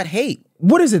 That's not hate.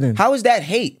 What is it then? How is that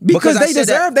hate? Because I they said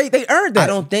deserve, that, they earned that.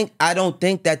 I don't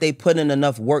think that they put in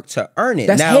enough work to earn it.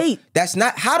 That's now, hate. That's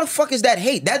not. How the fuck is that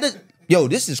hate? Yo,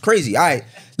 this is crazy. All right,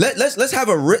 let's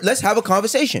have a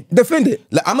conversation. Defend it.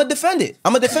 I'm gonna defend it.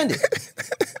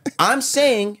 I'm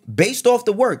saying based off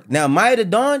the work. Now, Maya the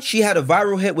Dawn, she had a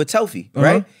viral hit with Telfie,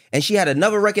 right? And she had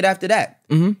another record after that.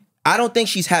 I don't think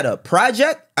she's had a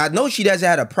project. I know she doesn't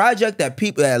have a project that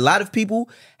a lot of people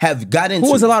have got into.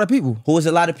 Who was a lot of people? Who was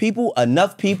a lot of people?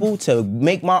 Enough people to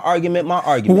make my argument my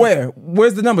argument. Where?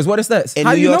 Where's the numbers? What is that? In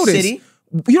How New you York know this? City.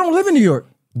 You don't live in New York.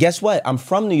 Guess what? I'm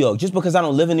from New York. Just because I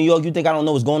don't live in New York, you think I don't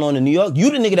know what's going on in New York?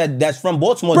 You the nigga that's from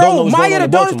Baltimore don't know Bro, what's going Maya on the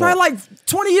in Dawn is Baltimore. probably like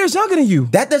 20 years younger than you.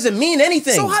 That doesn't mean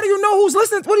anything. So how do you know who's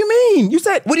listening? What do you mean? You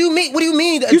said. What do you mean? What do you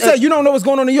mean? You said you don't know what's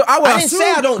going on in New York. I didn't say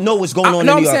I don't know what's going on in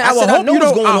New York. I said I know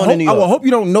what's going on in New York. I will hope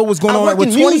you don't know what's going on work with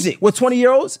in 20 music. with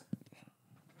 20-year-olds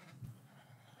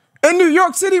in New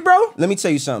York City, bro. Let me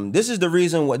tell you something. This is the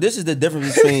reason why. This is the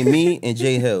difference between me and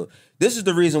Jay Hill. This is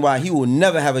the reason why he will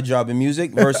never have a job in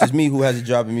music versus me who has a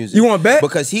job in music. You want to bet?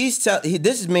 Because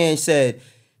this man said,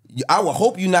 I will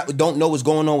hope you don't know what's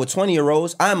going on with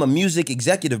 20-year-olds. I'm a music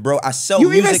executive, bro. I sell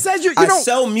music. Even said you I don't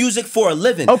sell music for a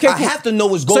living. Okay, I cool. have to know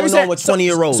what's going on with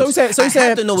 20-year-olds. So he said. I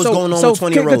have to know what's going on with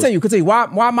 20-year-olds. Continue.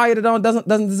 Why Maya the Dawn doesn't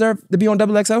deserve to be on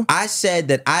XXL? I said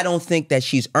that I don't think that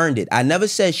she's earned it. I never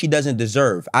said she doesn't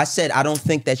deserve. I said I don't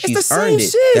think that she's the same earned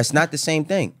it. shit. That's not the same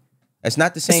thing. That's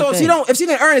not the same So thing. if she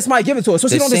didn't earn it, somebody give it to her. So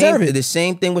she don't deserve it. The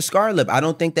same thing with Scarlett. I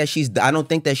don't think that she's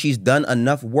done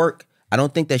enough work. I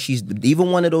don't think that she's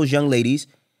even one of those young ladies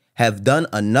have done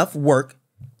enough work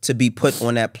to be put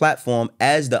on that platform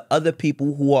as the other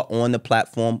people who are on the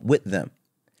platform with them.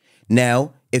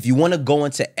 Now, if you want to go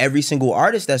into every single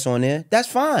artist that's on there, that's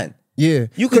fine. Yeah,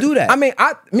 you could do that. I mean,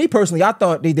 me personally, I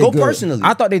thought they did good. Personally.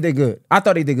 I thought they did good.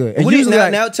 And What usually,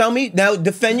 now tell me,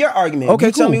 defend your argument. Okay,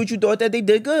 Tell cool. me what you thought that they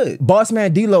did good. Boss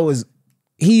Man D-Lo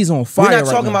he's on fire. We're not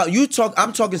right talking now. about you.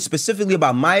 I'm talking specifically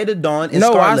about Maya the Dawn and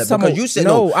No, Scarlett about- because you said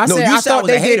no, I said- I you said I thought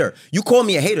was a they hater. You called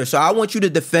me a hater, so I want you to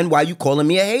defend why you calling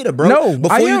me a hater, bro. No,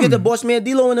 before I you am. get the Boss Man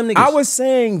D-Lo and them niggas. I was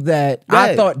saying that Go I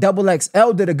ahead. thought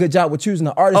XXL did a good job with choosing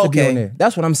the artist to be Okay. on there.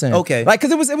 That's what I'm saying. Okay. Like,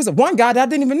 because it was one guy that I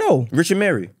didn't even know. Richard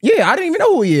Mary. Yeah, I didn't even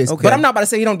know who he is. Okay. But I'm not about to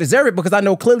say he don't deserve it because I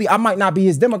know clearly I might not be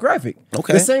his demographic.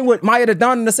 Okay. The same with Maya the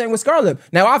Dawn and the same with Scarlett.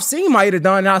 Now I've seen Maya the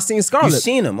Dawn and I've seen Scarlett. You've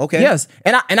seen him, okay? Yes,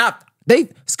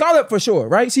 Scarlett for sure,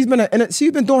 right? She's been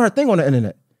doing her thing on the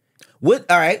internet. What?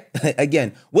 All right.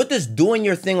 Again, what does doing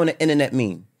your thing on the internet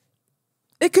mean?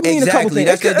 It could mean a couple things.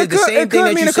 That's It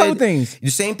could mean a couple things. The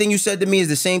same thing you said to me is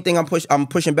the same thing I'm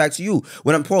pushing back to you.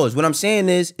 What I'm saying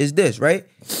is this, right?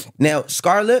 Now,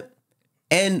 Scarlett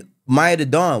and Maya the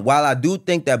Dawn, while I do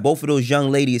think that both of those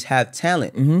young ladies have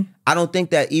talent, I don't think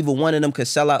that either one of them could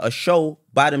sell out a show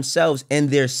by themselves in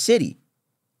their city.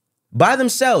 By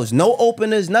themselves. No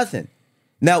openers, nothing.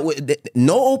 Now,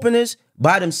 no openers,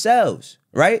 by themselves,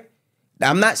 right?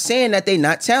 I'm not saying that they're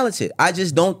not talented. I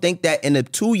just don't think that in the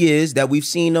 2 years that we've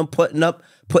seen them putting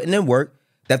in work,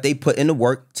 that they put in the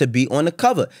work to be on the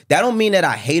cover. That don't mean that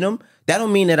I hate them. That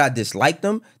don't mean that I dislike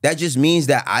them. That just means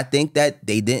that I think that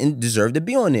they didn't deserve to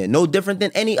be on there. No different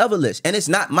than any other list. And it's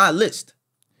not my list.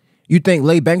 You think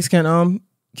Lay Banks can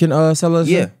sell us?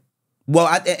 Yeah. Well,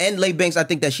 and Lay Banks, I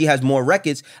think that she has more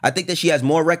records. I think that she has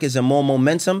more records and more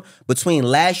momentum between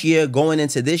last year going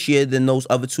into this year than those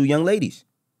other two young ladies.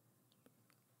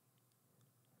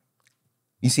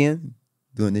 You see him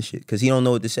doing this shit because he don't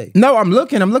know what to say. No, I'm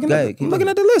looking at the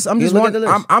list. I'm just looking at the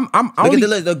list. Look at the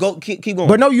list. Go, keep going.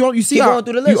 But no, you see, keep going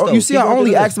through the list. You see, I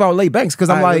only asked about Lay Banks because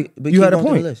I'm like, you had a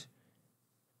point.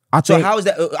 So how is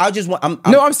that? I just want.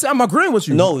 I'm agreeing with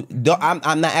you. No,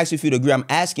 I'm not asking for you to agree. I'm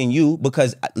asking you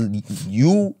because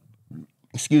you,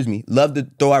 love to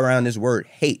throw around this word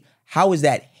hate. How is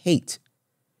that hate?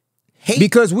 Hate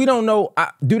because we don't know.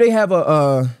 Do they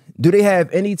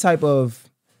have any type of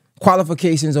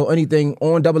qualifications or anything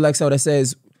on XXL that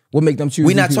says will make them choose?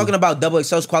 We're not talking about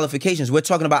XXL's qualifications. We're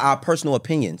talking about our personal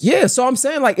opinions. Yeah, so I'm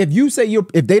saying like if you say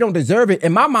if they don't deserve it,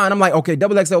 in my mind I'm like, okay,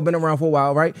 XXL been around for a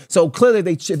while, right? So clearly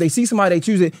if they see somebody, they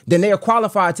choose it, then they are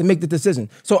qualified to make the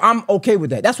decision. So I'm okay with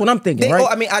that. That's what I'm thinking, right?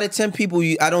 I mean, out of 10 people,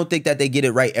 I don't think that they get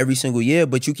it right every single year,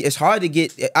 but it's hard to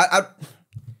get.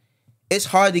 It's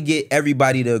hard to get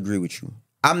everybody to agree with you.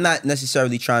 I'm not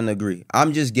necessarily trying to agree.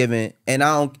 I'm just giving, and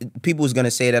people's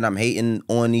gonna say that I'm hating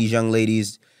on these young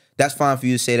ladies. That's fine for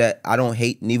you to say that. I don't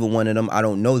hate neither one of them. I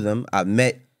don't know them. I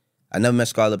never met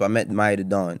Scarlett. I met Maya the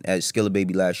Dawn at Skilla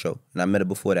Baby last show, and I met her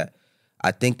before that. I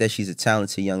think that she's a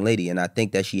talented young lady, and I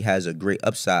think that she has a great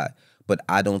upside, but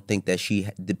I don't think that she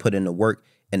did put in the work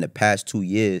in the past 2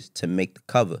 years to make the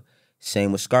cover.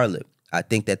 Same with Scarlett. I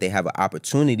think that they have an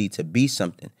opportunity to be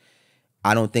something.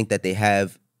 I don't think that they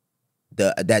have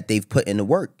that they've put in the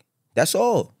work. That's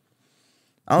all.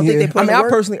 I don't think they put in the work. I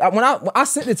personally, when I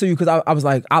sent it to you because I was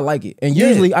like, I like it. And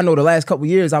usually, I know the last couple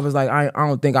years, I was like, I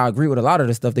don't think I agree with a lot of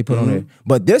the stuff they put on there.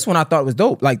 But this one I thought was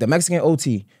dope. Like the Mexican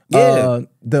OT. The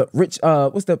rich,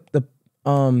 what's the big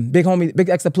homie, Big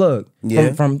X the Plug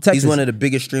from Texas. He's one of the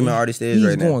biggest streaming artists there is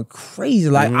right now. He's going crazy.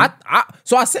 Like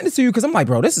so I sent it to you because I'm like,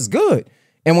 bro, this is good.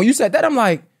 And when you said that, I'm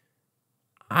like,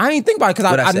 I ain't think about it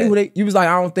because I knew you was like,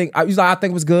 I think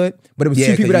it was good, but it was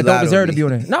two people that don't deserve to be on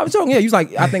there. No, I was talking, you was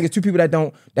like, I think it's two people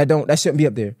that shouldn't be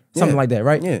up there. Something like that,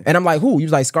 right? Yeah. And I'm like, who? You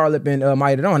was like Scarlett and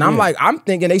Maya the Dawn. And I'm like, I'm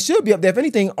thinking they should be up there, if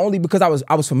anything, only because I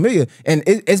was familiar. And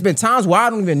it's been times where I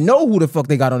don't even know who the fuck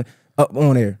they got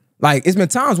on there. Like, it's been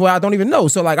times where I don't even know.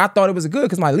 So like I thought it was good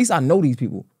because at least I know these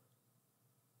people.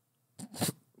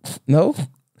 No?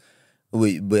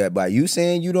 Wait, but by you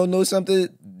saying you don't know something,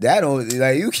 that don't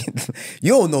like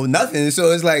you don't know nothing.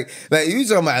 So it's like you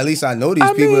talking about at least I know these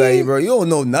people. Like, bro, you don't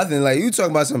know nothing. Like you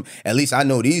talking about some at least I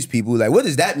know these people. Like, what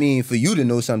does that mean for you to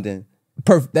know something?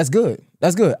 Perfect. That's good.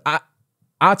 That's good.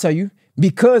 I'll tell you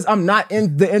because I'm not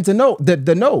in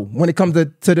the know when it comes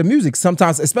to the music.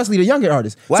 Sometimes, especially the younger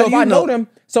artists. Why so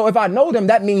if I know them,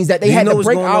 that means that they had to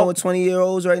break out. You know what's going on with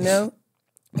 20-year-olds right now?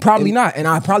 Probably not, and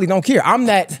I probably don't care. I'm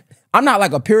not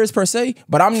like a purist per se,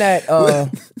 but I'm that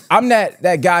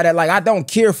that guy that like I don't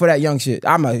care for that young shit.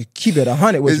 I'ma keep it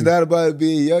 100 with you. It's not about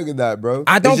being young or not, bro.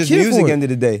 I don't care for it. It's just music end of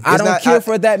the day. I don't care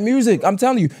for that music. I'm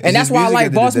telling you, and that's why I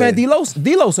like Bossman D-Lo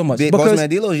so much. Bossman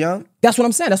D-Lo's young. That's what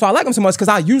I'm saying. That's why I like him so much because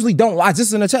I usually don't. I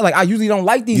just in the chat like I usually don't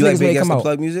like these niggas when they come out.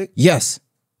 Plug music? Yes,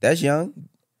 that's young.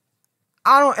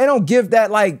 It don't give that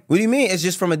like. What do you mean? It's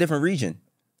just from a different region.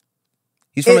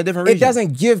 He's from a different region. It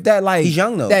doesn't give that like he's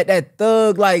young though. That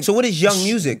thug like. So what is young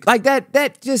music? Like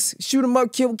that just shoot 'em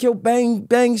up, kill, bang,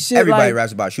 bang shit. Everybody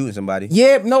raps about shooting somebody.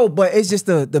 Yeah, no, but it's just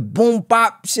the boom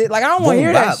bop shit. Like I don't want to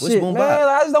hear that shit, man.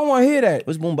 I just don't want to hear that.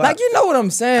 What's boom bop? Like you know what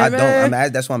I'm saying,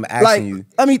 man. That's why I'm asking you.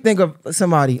 Let me think of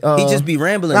somebody. He just be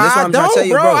rambling. That's what I'm trying to tell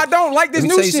you, bro. I don't like this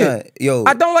new shit. Yo,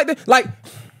 I don't like this. Like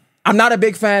I'm not a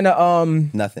big fan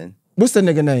of nothing. What's the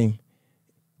nigga name?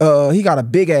 He got a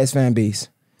big ass fan base.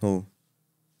 Who?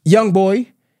 Young boy.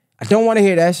 I don't want to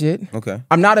hear that shit. Okay.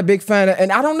 I'm not a big fan of,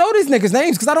 and I don't know these niggas'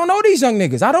 names because I don't know these young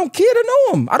niggas. I don't care to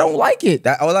know them. I don't like it.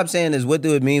 All I'm saying is, what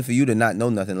do it mean for you to not know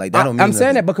nothing? Like that don't mean I'm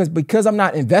saying that because I'm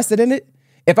not invested in it.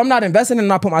 If I'm not invested in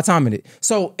it, I put my time in it.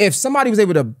 So if somebody was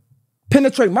able to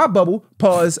penetrate my bubble,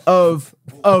 pause of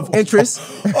interest.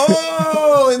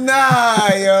 Oh,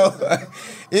 nah,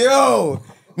 yo.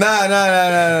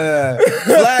 Nah.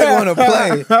 Flag on the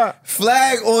play.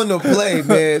 Flag on the play,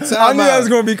 man. I knew that was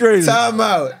going to be crazy. Time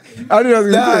out. I knew that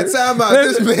was going to be crazy. Time out.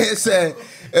 This man said,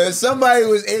 if somebody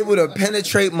was able to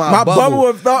penetrate my bubble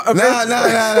of thought.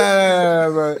 Nah,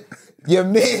 bro. Your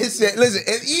man said, listen,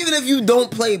 even if you don't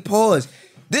play pause,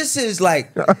 This is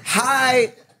like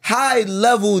high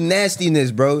level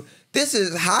nastiness, bro. This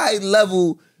is high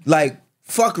level like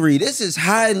fuckery. This is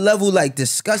high level like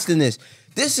disgustingness.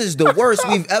 This is the worst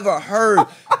we've ever heard.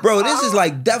 Bro, this is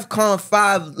like DEFCON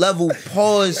 5 level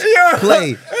pause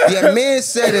play. Your man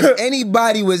said if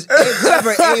anybody was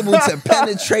ever able to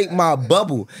penetrate my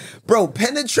bubble. Bro,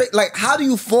 penetrate, like how do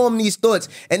you form these thoughts?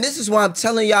 And this is why I'm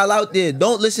telling y'all out there,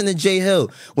 don't listen to Jay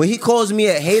Hill. When he calls me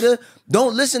a hater,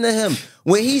 don't listen to him.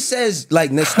 When he says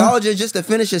like nostalgia just to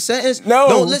finish a sentence,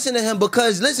 don't listen to him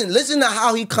because listen to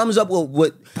how he comes up with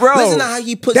what. Bro, listen to how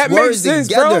he puts that words makes sense,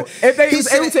 together. bro. If they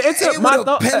was able to enter my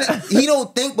thought, he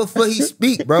don't think before he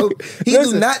speak, bro. He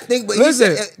do not think, but he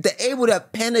said they're able to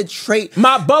penetrate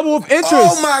my bubble of interest.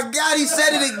 Oh my God, he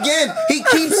said it again. He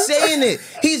keeps saying it.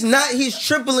 He's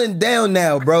tripling down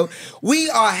now, bro. We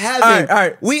are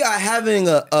having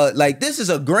a like this is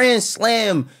a grand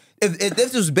slam. If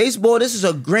this was baseball, this is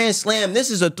a grand slam. This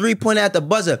is a 3-pointer at the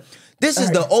buzzer. This is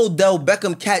the Odell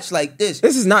Beckham catch like this.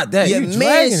 This is not that. Your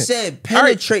man said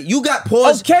penetrate. You got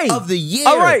pause of the year.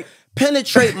 All right.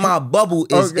 Penetrate my bubble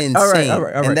is insane. All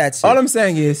right. And that's it. All I'm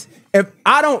saying is, if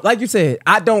I don't, like you said,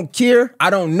 I don't care,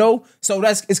 I don't know. So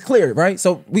it's clear, right?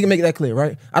 So we can make that clear,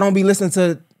 right? I don't be listening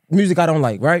to music I don't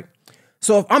like, right?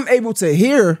 So if I'm able to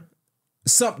hear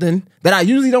something that I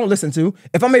usually don't listen to,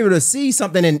 if I'm able to see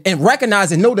something and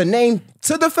recognize and know the name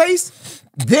to the face,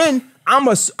 then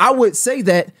I would say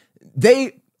that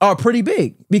they are pretty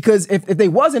big. Because if they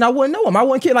wasn't, I wouldn't know them. I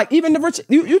wouldn't care. Like even the rich,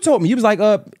 you told me, you was like,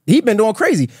 he been doing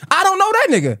crazy. I don't know that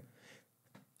nigga.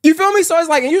 You feel me? So it's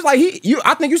like, and you was like,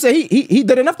 I think you said he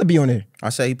did enough to be on there. I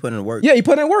say he put in work. Yeah, he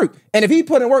put in work. And if he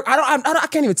put in work, I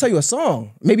can't even tell you a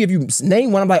song. Maybe if you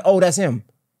name one, I'm like, oh, that's him.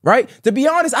 Right? To be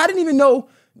honest, I didn't even know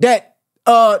that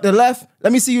the left,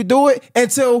 let me see you do it,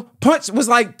 until Punch was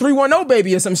like 310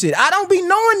 baby or some shit. I don't be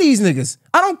knowing these niggas.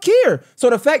 I don't care. So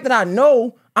the fact that I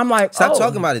know, I'm like, stop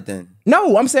talking about it then.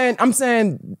 No, I'm saying,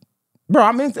 bro,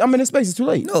 I'm in this space. It's too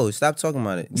late. No, stop talking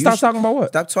about it. Stop talking about what?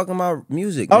 Stop talking about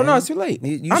music. Oh man. no, it's too late.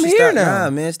 I'm here now. Nah,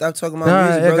 man, stop talking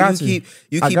about music, bro.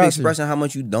 You keep expressing how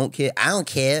much you don't care. I don't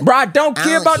care, bro. I don't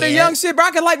care about the young shit, bro.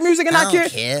 I can like music and I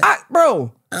care. I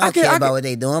don't care about what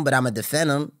they doing, but I'ma defend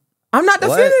them. I'm not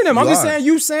defending them. I'm just saying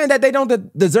you saying that they don't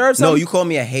deserve something. No, you call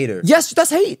me a hater. Yes, that's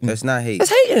hating. That's not hate.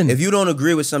 That's hating. If you don't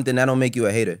agree with something, that don't make you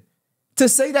a hater. To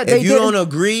say that if you don't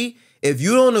agree,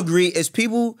 it's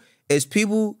people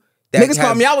that niggas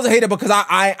call me. I was a hater because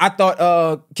I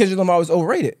thought Kendrick Lamar was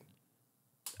overrated.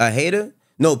 A hater?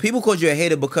 No, people called you a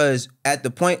hater because at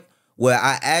the point where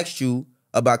I asked you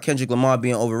about Kendrick Lamar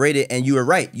being overrated, and you were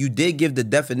right. You did give the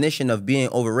definition of being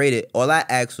overrated. All I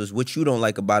asked was what you don't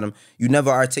like about him. You never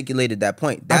articulated that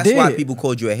point. That's why people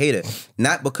called you a hater.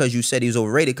 Not because you said he's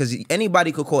overrated, because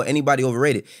anybody could call anybody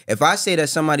overrated. If I say that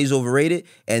somebody's overrated,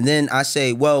 and then I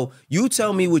say, well, you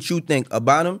tell me what you think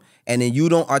about him, and then you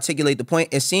don't articulate the point,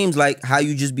 it seems like how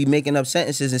you just be making up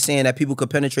sentences and saying that people could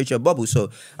penetrate your bubble. So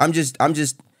I'm just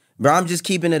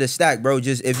keeping it a stack, bro.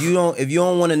 Just if you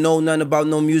don't want to know nothing about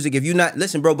no music, if you not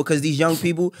listen, bro, because these young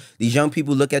people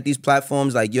look at these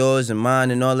platforms like yours and mine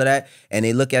and all of that, and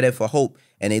they look at it for hope,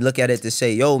 and they look at it to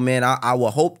say, yo, man, I will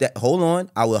hope that. Hold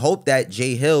on, I will hope that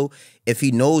Jay Hill, if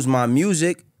he knows my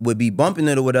music, would be bumping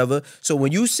it or whatever. So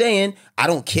when you saying I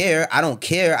don't care,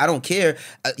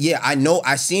 yeah, I know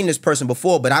I seen this person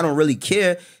before, but I don't really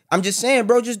care. I'm just saying,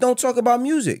 bro, just don't talk about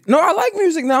music. No, I like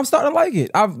music now. I'm starting to like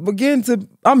it.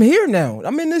 I'm here now.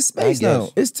 I'm in this space now.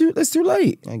 It's too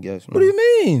late. I guess. Man. What do you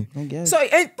mean? I guess. So,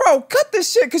 hey, bro, cut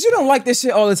this shit because you don't like this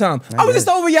shit all the time. I was just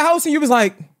over your house and you was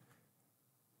like,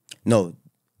 no,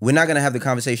 we're not gonna have the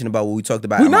conversation about what we talked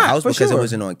about at my house because it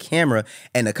wasn't on camera.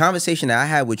 And the conversation that I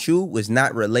had with you was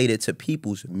not related to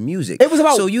people's music. It was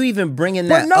about. So you even bringing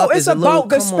that up it's about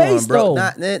the space, bro.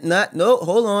 though. No,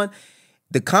 hold on.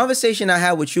 The conversation I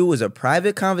had with you was a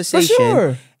private conversation. For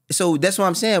sure. So that's what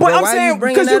I'm saying, bro. Why are you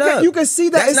bringing that up? You can see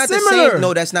that it's similar.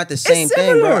 No, that's not the same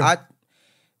thing, bro.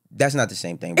 That's not the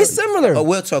same thing, bro. It's similar. Oh,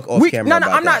 we'll talk off camera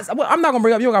about that. I'm not gonna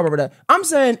bring up. You don't gotta remember that. I'm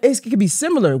saying it can be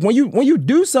similar. When you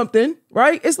do something,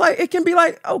 right? It's like it can be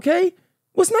like, okay,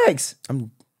 what's next?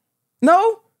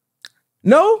 No.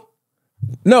 So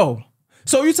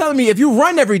you're telling me if you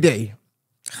run every day,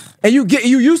 and you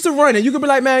used to running, you could be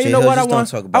like, man, you know what? I want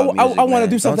to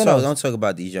do something else. Don't talk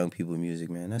about these young people music,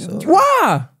 man. That's all.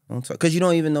 Why? Don't talk, because you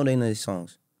don't even know their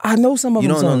songs. I know some of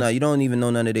them. You don't even know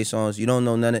none of their songs. You don't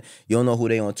know you don't know who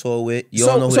they on tour with. You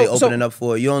don't know who they opening up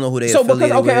for. You don't know who they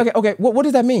affiliated with. Okay. What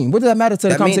does that mean? What does that matter to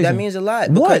the conversation? That means a lot.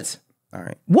 What? All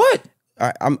right. What? All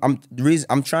right. I'm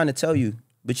trying to tell you,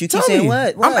 but you keep saying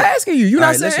what? I'm asking you. You're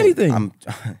not saying anything.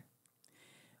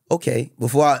 Okay.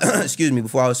 Before I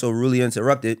was so rudely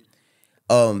interrupted.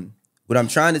 What I'm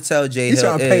trying to tell Jay He's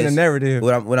Hill trying to paint a is narrative.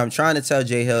 what I'm trying to tell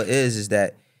Jay Hill is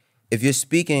that if you're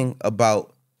speaking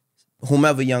about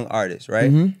whomever young artist,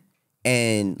 right?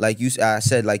 And like I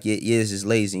said, like your ears is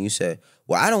lazy, and you said,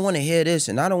 well, I don't want to hear this,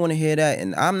 and I don't want to hear that,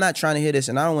 and I'm not trying to hear this,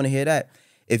 and I don't want to hear that.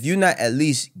 If you're not at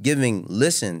least giving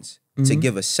listens to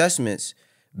give assessments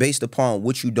based upon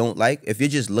what you don't like, if you're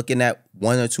just looking at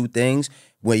one or two things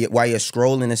while you're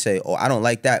scrolling and say, oh, I don't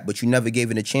like that, but you never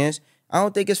gave it a chance, I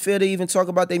don't think it's fair to even talk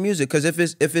about their music. Because if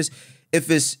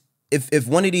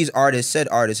one of these artists, if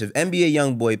NBA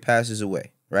YoungBoy passes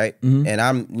away, right? And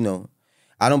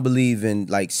I don't believe in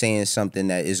like saying something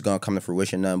that is gonna come to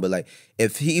fruition, none. But like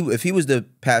if he was to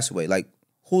pass away, like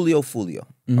Julio Fulio,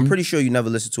 I'm pretty sure you never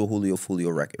listened to a Julio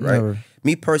Fulio record, right? Never.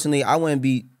 Me personally, I wouldn't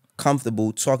be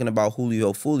comfortable talking about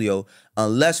Julio Fulio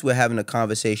unless we're having a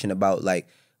conversation about like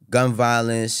gun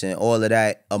violence and all of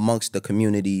that amongst the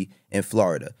community in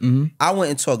Florida. I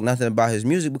wouldn't talk nothing about his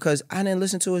music because I didn't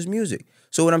listen to his music.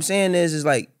 So what I'm saying is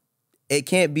like, it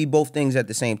can't be both things at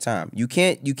the same time. You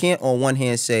can't on one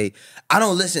hand say, I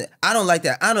don't listen, I don't like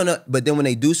that, I don't know. But then when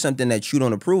they do something that you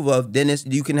don't approve of, then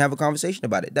you can have a conversation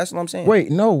about it. That's what I'm saying. Wait,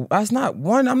 no, that's not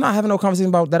one. I'm not having no conversation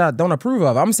about that I don't approve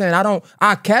of. I'm saying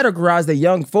I categorize the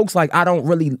young folks like I don't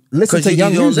really listen to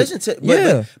young music. Listen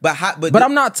to, but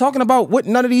I'm not talking about what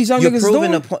none of these young niggas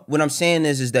doing. What I'm saying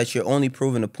is that you're only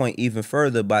proving the point even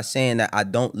further by saying that I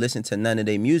don't listen to none of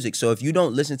their music. So if you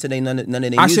don't listen to none of their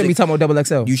music, I shouldn't be talking about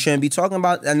XXL. You shouldn't be talking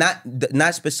about, and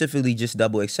not specifically just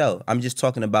XXL. I'm just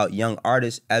talking about young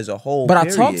artists as a whole. But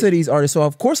period. I talk to these artists, so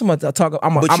of course I'm gonna talk.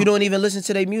 But you don't even listen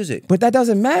to their music. But that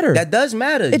doesn't matter. That does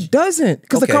matter. It doesn't,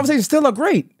 because the conversations still are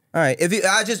great. All right. If you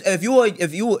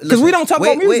because we don't talk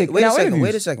about music. Wait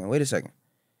a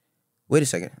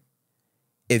second.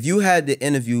 If you had the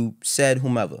interview said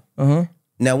whomever.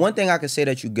 Now, one thing I can say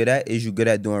that you're good at is you're good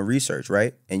at doing research,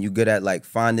 right? And you're good at like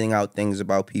finding out things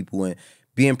about people and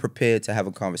being prepared to have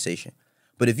a conversation.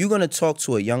 But if you're going to talk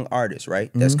to a young artist,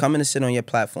 right, that's coming to sit on your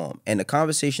platform, and the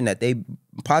conversation that they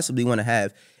possibly want to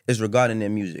have is regarding their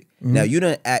music. Now, you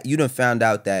done found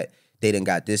out that they done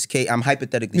got this case. I'm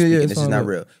hypothetically speaking, this is not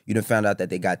real. You done found out that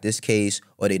they got this case,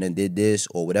 or they done did this,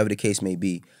 or whatever the case may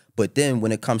be. But then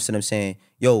when it comes to them saying,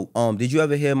 yo, did you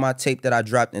ever hear my tape that I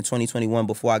dropped in 2021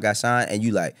 before I got signed? And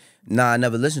you like, nah, I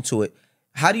never listened to it.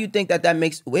 How do you think that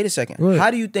makes, wait a second. Right.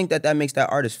 How do you think that makes that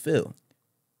artist feel?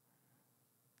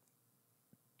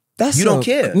 You don't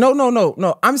care. No.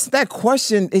 That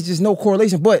question is just no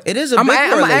correlation. But it is a big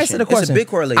correlation. I'm answer the question. It's a big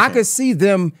correlation. I could see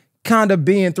them kind of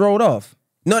being thrown off.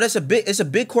 No, it's a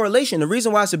big correlation. The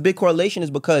reason why it's a big correlation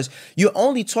is because you're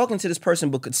only talking to this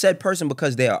person, said person,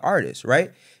 because they are artists,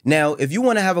 right? Now, if you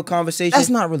want to have a conversation, that's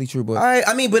not really true, but all right.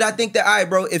 I mean, but I think that, all right,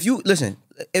 bro. If you listen,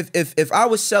 if I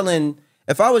was selling.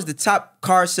 If I was the top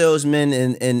car salesman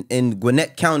in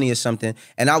Gwinnett County or something,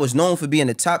 and I was known for being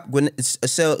the top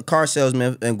car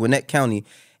salesman in Gwinnett County,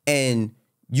 and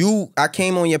I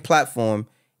came on your platform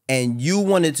and you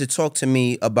wanted to talk to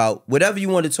me about whatever you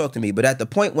wanted to talk to me, but at the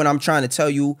point when I'm trying to tell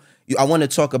you, I want to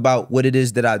talk about what it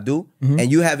is that I do,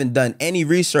 and you haven't done any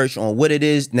research on what it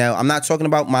is. Now, I'm not talking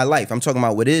about my life. I'm talking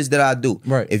about what it is that I do.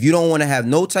 Right. If you don't want to have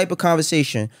no type of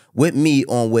conversation with me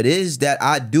on what it is that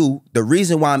I do, the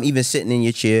reason why I'm even sitting in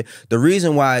your chair, the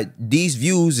reason why these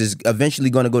views is eventually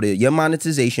going to go to your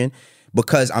monetization,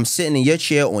 because I'm sitting in your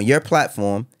chair on your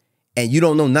platform, and you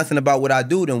don't know nothing about what I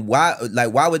do, then why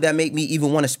would that make me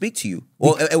even want to speak to you?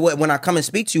 Or when I come and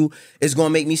speak to you, it's gonna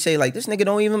make me say like, this nigga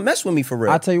don't even mess with me for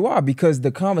real. I'll tell you why, because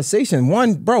the conversation,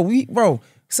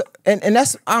 so, and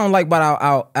that's I don't like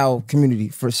about our community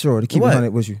for sure, to keep it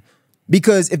 100 with you.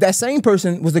 Because if that same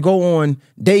person was to go on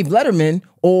Dave Letterman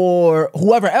or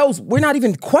whoever else, we're not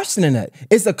even questioning that.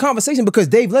 It's a conversation because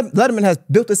Dave Letterman has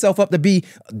built itself up to be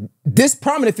this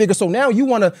prominent figure. So now you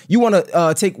wanna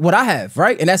take what I have,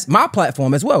 right? And that's my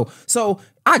platform as well. So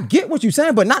I get what you're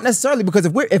saying, but not necessarily, because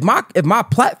if my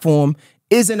platform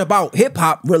isn't about hip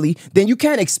hop really, then you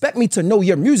can't expect me to know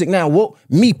your music. Now, well,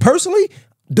 me personally,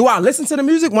 do I listen to the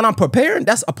music when I'm preparing?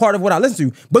 That's a part of what I listen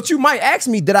to. But you might ask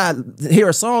me, did I hear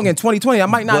a song in 2020? I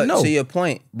might not know. To your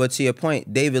point,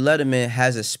 David Letterman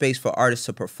has a space for artists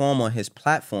to perform on his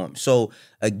platform. So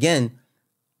again,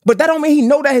 but that don't mean he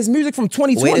know that his music from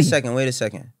 2020. Wait a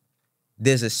second.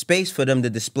 There's a space for them to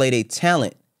display their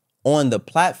talent on the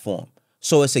platform.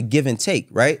 So it's a give and take,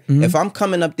 right? If I'm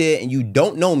coming up there and you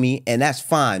don't know me, and that's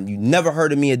fine. You never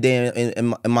heard of me a day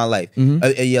in my life,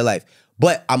 in your life.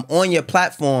 But I'm on your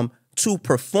platform to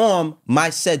perform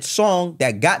my said song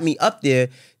that got me up there,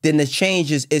 then the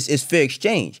change is fair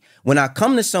exchange. When I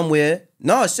come to somewhere,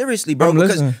 no, seriously, bro,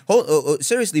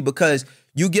 seriously, because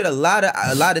you get a lot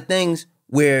of things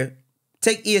where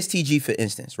take ESTG for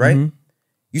instance, right?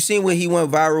 You seen where he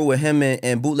went viral with him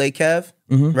and Bootleg Kev,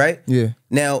 right? Yeah.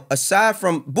 Now, aside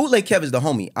from Bootleg Kev is the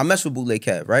homie. I mess with Bootleg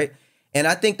Kev, right? And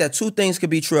I think that two things could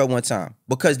be true at one time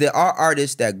because there are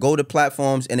artists that go to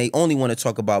platforms and they only want to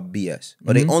talk about BS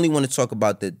or they only want to talk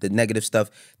about the negative stuff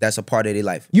that's a part of their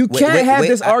life. You can't have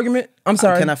this argument. I'm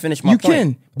sorry. Can I finish my point? You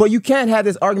can, but you can't have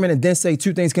this argument and then say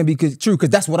two things can be true because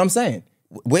that's what I'm saying.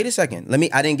 Wait a second.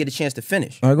 I didn't get a chance to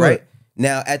finish. All right, go right? ahead.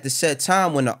 Now, at the set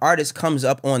time, when the artist comes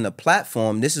up on the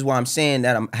platform, this is why I'm saying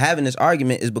that I'm having this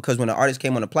argument is because when the artist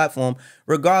came on the platform,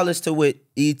 regardless to what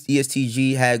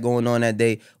ESTG had going on that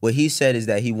day, what he said is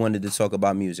that he wanted to talk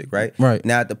about music, right? Right.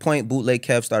 Now, at the point Bootleg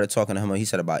Kev started talking to him, he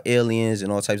said about aliens and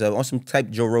all types of, on some type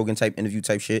Joe Rogan type interview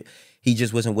type shit. He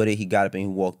just wasn't with it. He got up and he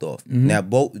walked off. Now,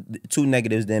 both two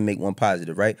negatives then make one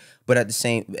positive, right? But at the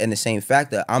same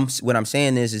factor, what I'm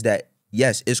saying is that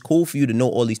yes, it's cool for you to know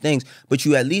all these things, but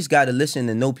you at least got to listen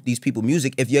and know these people's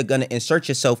music if you're going to insert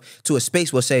yourself to a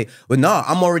space where say, well, nah,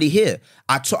 I'm already here.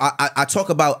 I talk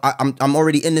about, I'm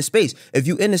already in the space. If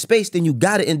you in the space, then you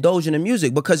got to indulge in the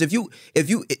music because if you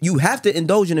have to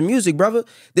indulge in the music, brother,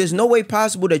 there's no way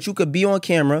possible that you could be on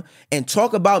camera and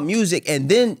talk about music and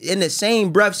then in the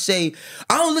same breath say,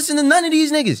 I don't listen to none of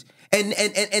these niggas. And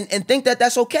think that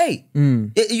that's okay.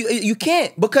 You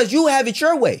can't because you have it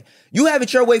your way. You have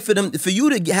it your way for you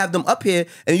to have them up here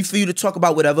and for you to talk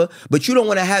about whatever, but you don't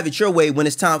want to have it your way when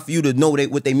it's time for you to know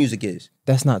what their music is.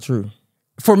 That's not true.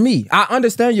 For me, I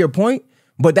understand your point,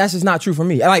 but that's just not true for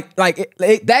me.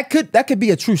 That could be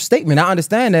a true statement. I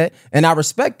understand that and I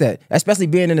respect that, especially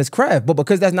being in this craft. But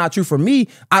because that's not true for me,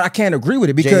 I can't agree with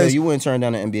it because you wouldn't turn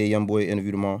down an NBA YoungBoy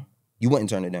interview tomorrow. You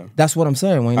wouldn't turn it down. That's what I'm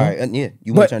saying, Wayno. All right, yeah,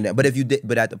 you wouldn't turn it down. But if you did,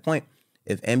 but at the point,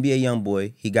 if NBA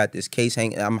YoungBoy, he got this case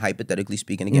hanging. I'm hypothetically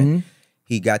speaking again.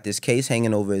 He got this case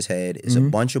hanging over his head. It's a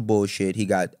bunch of bullshit. He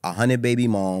got 100 baby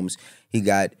moms. He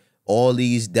got all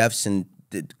these deaths and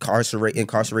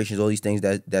incarcerations, all these things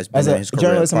that's been in his career.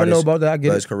 Journalist, I know about that. I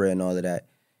get his career and all of that.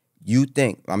 You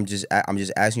think I'm just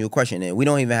asking you a question, and we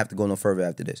don't even have to go no further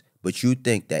after this. But you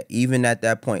think that even at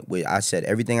that point where I said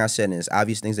everything I said, and it's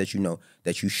obvious things that you know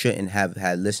that you shouldn't have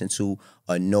had listened to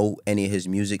or know any of his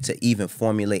music to even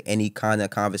formulate any kind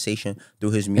of conversation through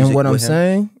his music. And what I'm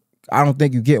saying, I don't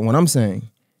think you get what I'm saying.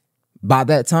 By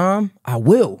that time, I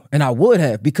will, and I would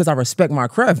have, because I respect my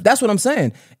craft. That's what I'm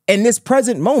saying. In this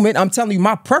present moment, I'm telling you,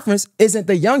 my preference isn't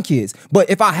the young kids. But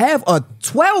if I have a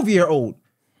 12-year-old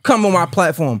come on my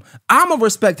platform, I'm going to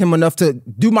respect him enough to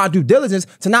do my due diligence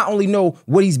to not only know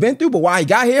what he's been through, but why he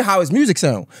got here, how his music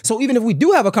sound. So even if we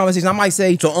do have a conversation, I might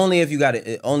say... So only if you got to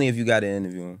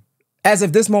interview him. As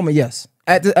of this moment, yes.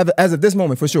 As of this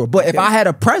moment, for sure. But okay. if I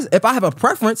have a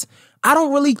preference, I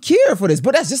don't really care for this.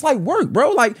 But that's just like work,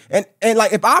 bro. Like and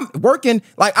like if I'm working,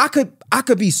 like I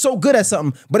could be so good at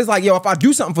something, but it's like, yo, if I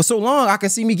do something for so long, I can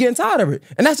see me getting tired of it.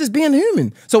 And that's just being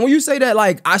human. So when you say that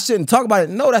like I shouldn't talk about it,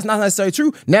 no, that's not necessarily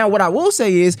true. Now what I will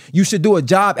say is you should do a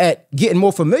job at getting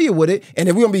more familiar with it. And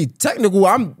if we're gonna be technical,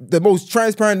 I'm the most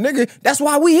transparent nigga. That's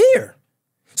why we here.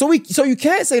 So you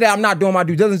can't say that I'm not doing my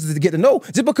due diligence to get to know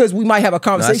just because we might have a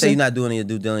conversation. No, I say you're not doing your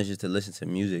due diligence to listen to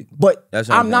music. But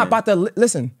I'm not about to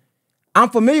listen. I'm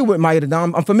familiar with Maya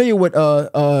Dom. I'm familiar with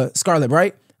Scarlett,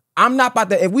 right? I'm not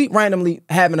about to, if we randomly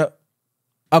having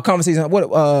a conversation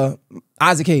with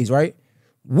Isaac Hayes, right?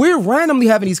 We're randomly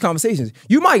having these conversations.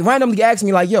 You might randomly ask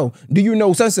me like, yo, do you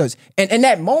know such and such? And in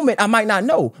that moment, I might not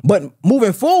know. But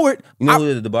moving forward. You know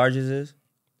who the DeBarges is?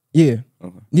 Yeah.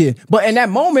 Okay. Yeah. But in that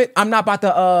moment, I'm not about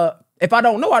to, if I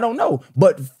don't know, I don't know.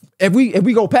 But if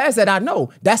we go past that, I know.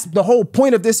 That's the whole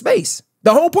point of this space.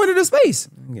 The whole point of this space.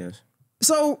 Yes.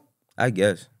 So. I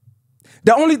guess.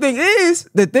 The only thing is,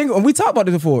 and we talked about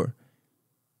this before,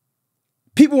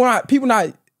 they're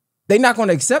not going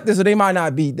to accept this, or they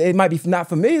might be not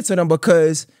familiar to them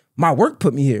because my work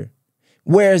put me here.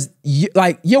 Whereas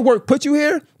your work put you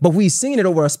here, but we've seen it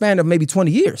over a span of maybe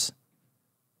 20 years.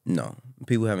 No.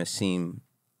 People haven't seen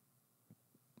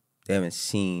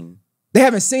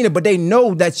it, but they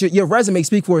know that your resume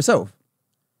speaks for itself.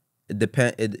 It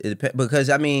depends because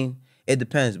it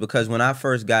depends because when I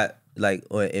first got like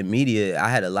in media, I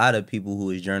had a lot of people who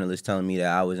was journalists telling me that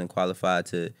I wasn't qualified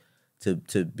to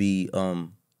be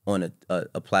on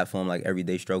a platform like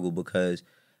Everyday Struggle because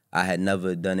I had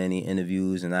never done any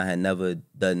interviews and I had never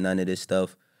done none of this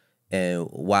stuff. And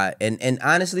why? And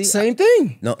honestly, same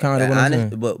thing. No,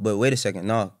 but wait a second.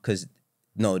 No, because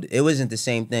it wasn't the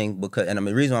same thing. Because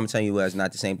the reason why I'm telling you it's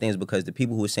not the same thing is because the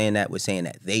people who were saying that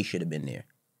they should have been there.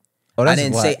 Oh, that's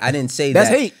I didn't say that's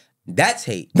that. hate. That's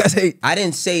hate. That's hate. I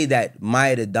didn't say that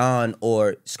Maya the Don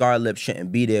or Scarlett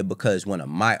shouldn't be there because one of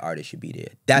my artists should be there.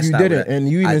 That's you not didn't, what and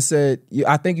you even said.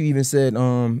 I think you even said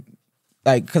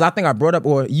like, because I think I brought up,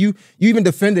 or you even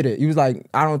defended it. You was like,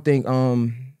 I don't think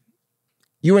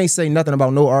you ain't say nothing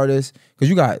about no artist because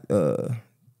you got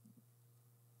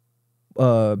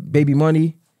Baby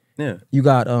Money. Yeah. You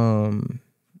got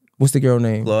what's the girl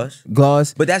name? Gloss.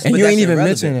 But you ain't even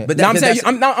mention it. But I'm saying you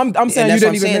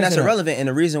didn't even mention that's it. irrelevant. And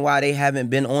the reason why they haven't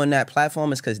been on that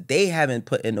platform is because they haven't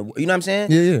put in the. You know what I'm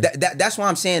saying? Yeah. That's why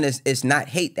I'm saying it's not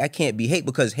hate. That can't be hate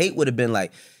because hate would have been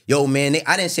like, yo man,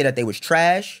 I didn't say that they was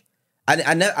trash. I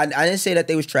didn't say that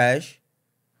they was trash.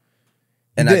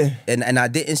 And I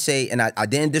didn't say, and I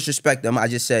didn't disrespect them. I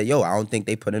just said, yo, I don't think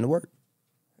they put in the work.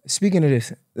 Speaking of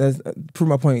this, that's prove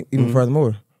my point even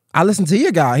furthermore. I listened to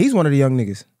your guy. He's one of the young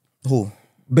niggas. Who?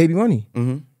 Baby Money.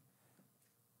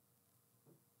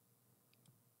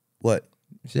 What?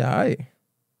 Shit, all right.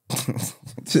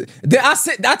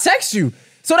 I text you.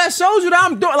 So that shows you that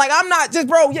I'm doing, like, I'm not just,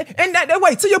 bro, yeah, and that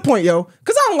wait, to your point, yo,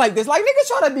 because I don't like this. Like, niggas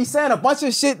try to be saying a bunch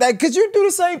of shit that, because you do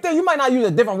the same thing. You might not use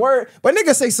a different word, but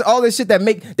niggas say all this shit that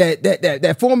make,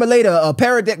 that formulate a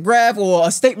paragraph or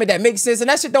a statement that makes sense,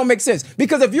 and that shit don't make sense.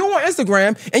 Because if you're on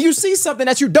Instagram and you see something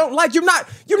that you don't like, you're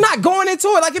not going into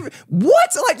it. Like,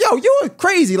 what? Like, yo, you're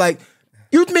crazy. Like,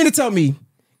 you mean to tell me,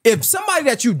 if somebody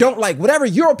that you don't like, whatever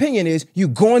your opinion is, you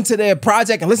go into their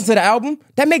project and listen to the album,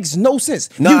 that makes no sense.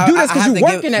 No, you do this because you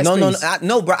work in that space.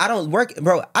 No, bro, I don't work,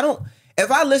 bro. I don't. If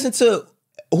I listen to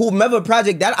whomever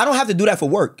project that, I don't have to do that for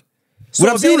work. So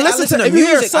what I'm saying, I listen to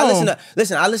music.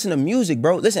 I listen to music,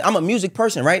 bro. Listen, I'm a music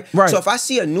person, right? Right. So if I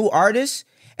see a new artist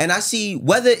and I see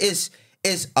whether it's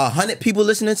 100 people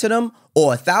listening to them or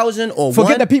 1,000 or forget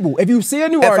one. the people. If you see a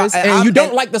new artist and you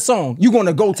don't like the song, you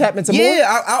gonna go tap into more?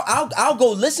 Yeah, I'll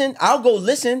go listen. I'll go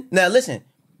listen. Now listen,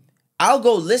 I'll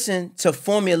go listen to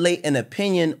formulate an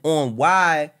opinion on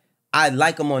why I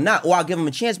like them or not, or I'll give them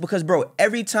a chance because, bro,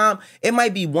 every time it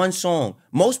might be one song.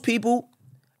 Most people,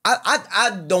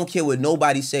 I don't care what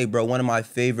nobody say, bro. One of my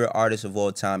favorite artists of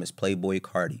all time is Playboi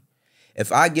Carti.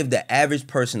 If I give the average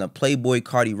person a Playboi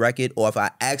Carti record, or if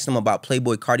I ask them about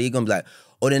Playboi Carti, they're gonna be like,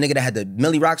 oh, the nigga that had the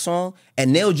Millie Rock song,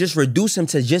 and they'll just reduce him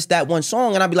to just that one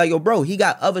song, and I'll be like, yo, bro, he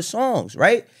got other songs,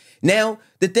 right? Now,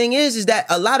 the thing is that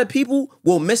a lot of people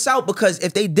will miss out because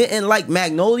if they didn't like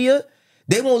Magnolia,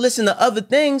 they won't listen to other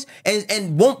things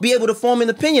and won't be able to form an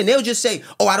opinion. They'll just say,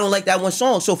 oh, I don't like that one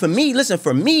song. So for me, listen,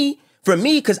 for me,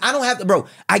 because I don't have to, bro,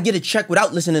 I get a check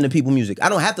without listening to people's music. I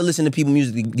don't have to listen to people's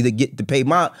music to get to pay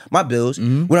my bills.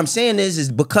 What I'm saying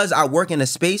is because I work in a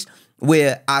space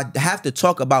where I have to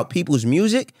talk about people's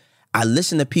music, I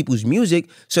listen to people's music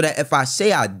so that if I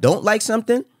say I don't like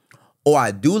something or I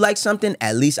do like something,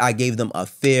 at least I gave them a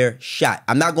fair shot.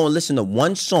 I'm not going to listen to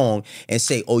one song and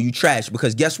say, oh, you trash,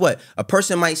 because guess what? A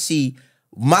person might see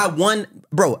my one,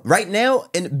 bro, right now,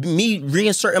 and me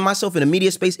reinserting myself in the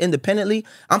media space independently,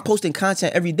 I'm posting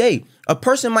content every day. A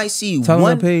person might see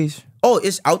one page. Oh,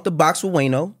 it's Out the Box with Wayno, you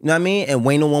know what I mean? And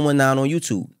Wayno 119 on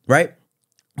YouTube, right?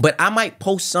 But I might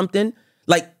post something,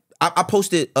 like I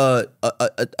posted a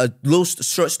little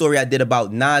short story I did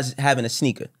about Nas having a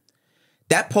sneaker.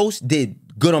 That post did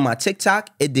good on my TikTok.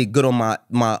 It did good on my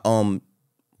my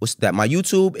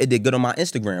YouTube. It did good on my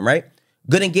Instagram, right?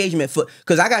 Good engagement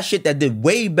because I got shit that did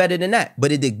way better than that,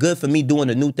 but it did good for me doing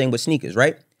a new thing with sneakers,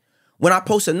 right? When I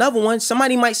post another one,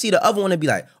 somebody might see the other one and be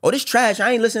like, oh, this trash.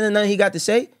 I ain't listening to nothing he got to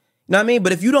say. You know what I mean?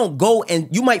 But if you don't go and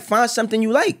you might find something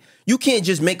you like. You can't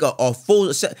just make a full,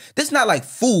 this not like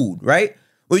food, right?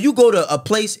 Where you go to a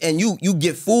place and you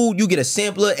get food, you get a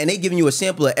sampler and they giving you a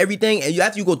sampler of everything, and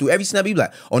after you go through every snap, you be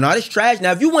like, oh, no, this trash.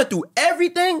 Now, if you went through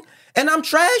everything and I'm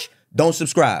trash, don't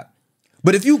subscribe.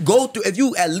 But if you go through, if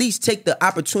you at least take the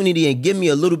opportunity and give me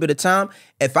a little bit of time,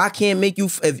 if I can't make you,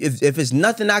 if it's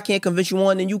nothing I can't convince you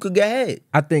on, then you could go ahead.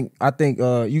 I think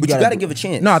you got to give a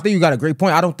chance. No, I think you got a great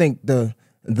point. I don't think the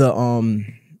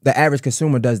average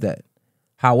consumer does that.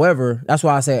 However, that's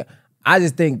why I said I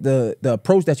just think the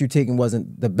approach that you're taking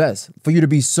wasn't the best for you to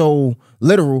be so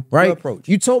literal, right? What approach?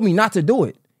 You told me not to do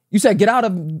it. You said get out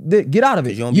of it. You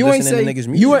don't be listening to niggas'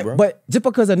 music, bro. But just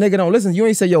because a nigga don't listen, you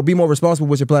ain't say, yo, be more responsible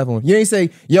with your platform. You ain't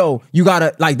say, yo, you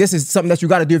gotta, like, this is something that you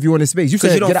gotta do if you're in this space. You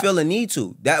said you don't feel a need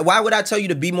to. Why would I tell you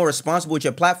to be more responsible with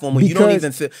your platform when you don't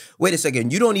even feel? Wait a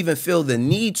second, you don't even feel the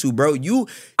need to, bro. I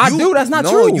do. That's not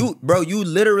true. You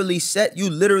literally said.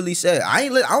 I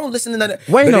don't listen to that.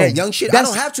 Wayno, that young shit. I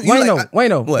don't have to.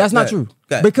 Wayno, that's not true.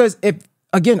 Because if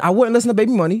again, I wouldn't listen to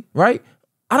Baby Money, right?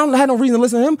 I don't have no reason to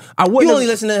listen to him. I wouldn't. You only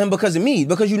listen to him because of me,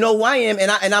 because you know who I am,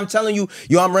 and I'm telling you,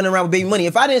 I'm running around with Baby Money.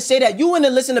 If I didn't say that, you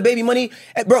wouldn't listen to Baby Money,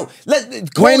 bro. Let's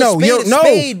call a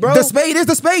spade, bro. The spade is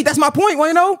the spade. That's my point,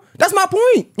 Wayno. That's my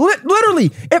point.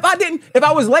 Literally, if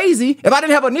I was lazy, if I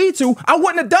didn't have a need to, I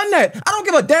wouldn't have done that. I don't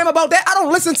give a damn about that. I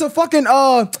don't listen to fucking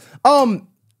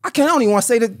I don't even want to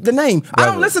say the name. Brother. I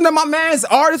don't listen to my man's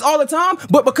artists all the time,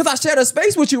 but because I shared a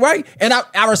space with you, right? And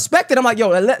I respect it. I'm like, yo,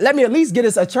 let me at least get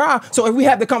us a try. So if we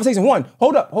have the conversation, 1,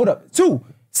 hold up. 2,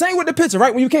 same with the picture,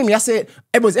 right? When you came to me, I said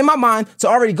it was in my mind to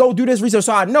already go do this research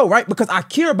so I know, right? Because I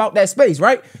care about that space,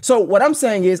 right? So what I'm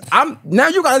saying is, now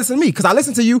you gotta listen to me because I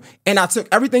listened to you and I took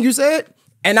everything you said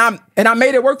and I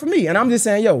made it work for me. And I'm just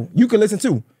saying, yo, you can listen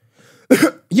too.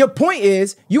 Your point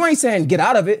is, you ain't saying get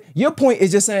out of it. Your point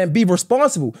is just saying be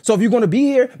responsible. So if you're going to be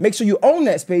here, make sure you own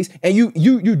that space and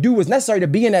you do what's necessary to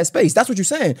be in that space. That's what you're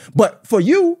saying. But for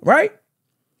you, right?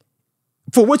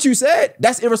 For what you said,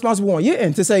 that's irresponsible on your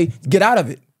end to say get out of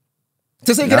it.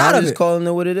 To say get out of it. I'm just calling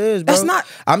it what it is, bro. That's not.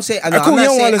 I'm saying. No, cool, I'm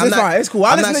not saying. It's fine. It's cool.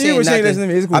 I listen to you when you listen to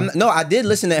me. It's cool. No, I did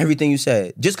listen to everything you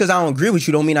said. Just because I don't agree with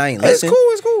you, don't mean I ain't listen.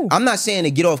 It's cool. I'm not saying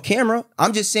to get off camera.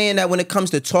 I'm just saying that when it comes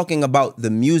to talking about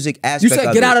the music aspect, you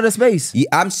said get out of the space. Yeah,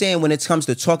 I'm saying when it comes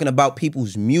to talking about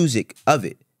people's music of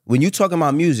it. When you talking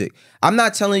about music, I'm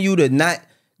not telling you to not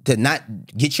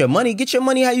get your money. Get your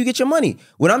money how you get your money.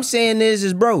 What I'm saying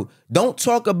is bro, don't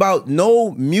talk about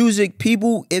no music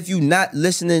people if you not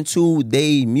listening to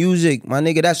they music, my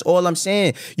nigga. That's all I'm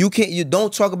saying. You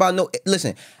don't talk about no.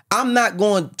 Listen, I'm not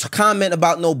going to comment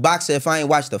about no boxer if I ain't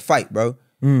watched the fight, bro.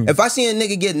 If I see a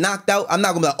nigga get knocked out, I'm not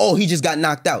gonna be like, oh, he just got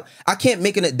knocked out. I can't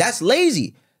make it. That's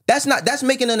lazy. That's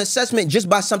making an assessment just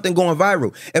by something going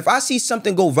viral. If I see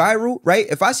something go viral, right?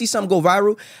 If I see something go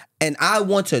viral and I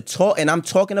want to talk and I'm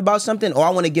talking about something or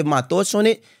I want to give my thoughts on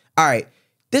it, all right,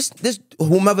 this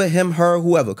whomever, him, her,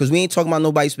 whoever, because we ain't talking about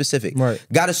nobody specific, right?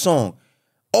 Got a song.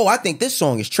 Oh, I think this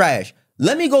song is trash.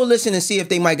 Let me go listen and see if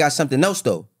they might got something else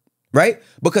though, right?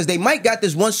 Because they might got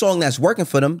this one song that's working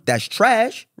for them that's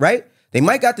trash, right? They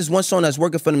might got this one song that's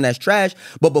working for them that's trash,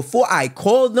 but before I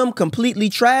call them completely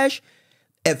trash,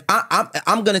 if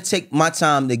I'm gonna take my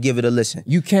time to give it a listen.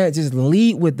 You can't just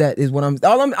lead with that. Is what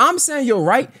I'm saying. You're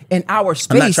right in our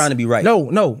space. I'm not trying to be right.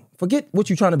 No. Forget what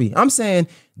you're trying to be. I'm saying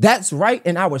that's right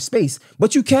in our space,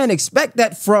 but you can't expect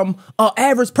that from an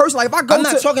average person. Like if I go, I'm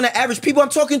not talking to average people. I'm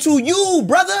talking to you,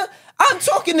 brother. I'm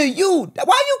talking to you.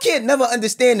 Why you can't never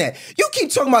understand that? You keep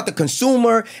talking about the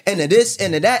consumer and the this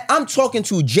and the that. I'm talking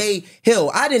to Jay Hill.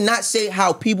 I did not say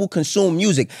how people consume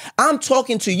music. I'm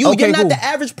talking to you. Okay, you're not the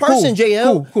average person, Jay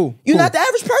Hill. You're not the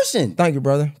average person. Thank you,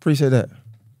 brother. Appreciate that.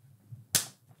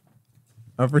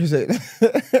 I appreciate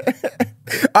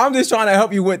that. I'm just trying to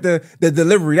help you with the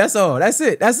delivery. That's all. That's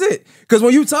it. Because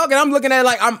when you talking, I'm looking at it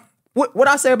like what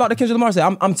I say about the Kendrick Lamar say,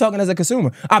 I'm talking as a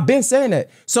consumer. I've been saying that.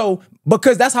 So,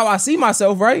 because that's how I see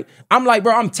myself, right? I'm like,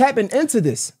 bro, I'm tapping into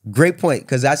this. Great point.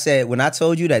 Because I said, when I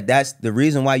told you that that's the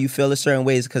reason why you feel a certain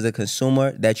way is because of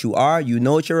consumer that you are, you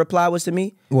know what your reply was to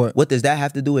me? What does that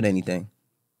have to do with anything?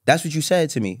 That's what you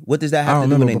said to me. What does that have to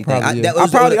do with anything? That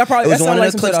was one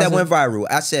of the clips that went viral.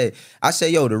 I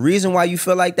said, yo, the reason why you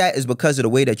feel like that is because of the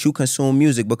way that you consume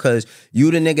music, because you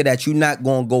the nigga that you not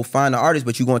going to go find the artist,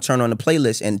 but you going to turn on the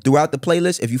playlist. And throughout the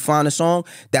playlist, if you find a song,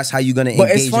 that's how you're going to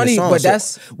engage in the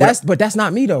song. But that's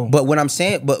not me though. But what I'm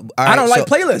saying, I don't like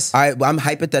playlists. All right, I'm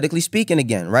hypothetically speaking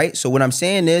again, right? So what I'm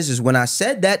saying is when I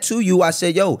said that to you, I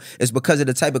said, yo, it's because of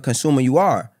the type of consumer you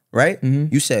are. Right?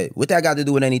 Mm-hmm. You said, what that got to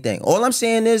do with anything? All I'm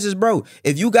saying is bro,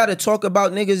 if you got to talk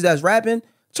about niggas that's rapping,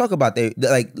 talk about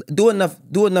do enough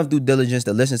due diligence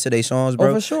to listen to their songs, bro.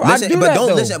 Oh, for sure. Listen, I do but that, don't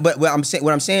though. listen. But what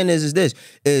I'm saying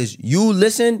is you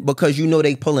listen because you know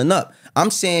they pulling up.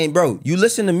 I'm saying, bro, you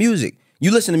listen to music.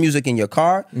 You listen to music in your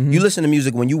car. Mm-hmm. You listen to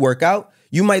music when you work out.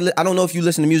 You might. I don't know if you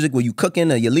listen to music when you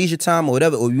cooking or your leisure time or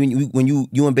whatever, or when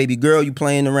you and baby girl you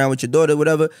playing around with your daughter, or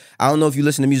whatever. I don't know if you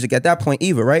listen to music at that point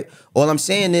either, right? All I'm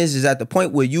saying is at the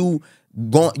point where you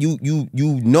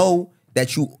know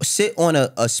that you sit on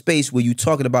a space where you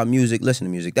talking about music, listen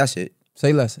to music. That's it.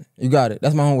 Say listen. You got it.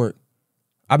 That's my homework.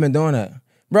 I've been doing that,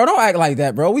 bro. Don't act like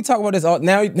that, bro. We talk about this all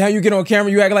now. Now you get on camera,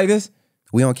 you act like this.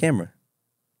 We on camera.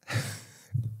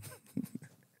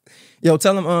 Yo,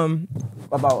 tell them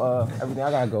about everything.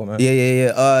 I gotta go, man.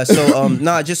 Yeah. So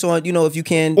nah, just so you know, if you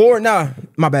can. Or nah,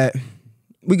 my bad.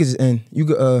 We could just end. You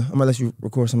could I'm gonna let you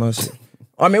record some other shit.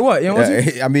 I mean, what? You know what I'm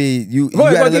saying? I mean, you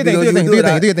gotta let me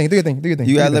know. Do your thing.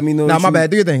 You gotta let me know. Nah, my bad.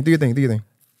 Do your thing.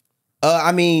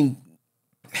 I mean,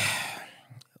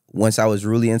 once I was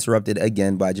really interrupted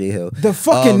again by J Hill. The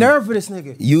fucking nerve of this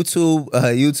nigga. YouTube,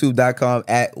 youtube.com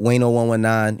at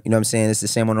Wayno119. You know what I'm saying? It's the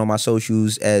same on all my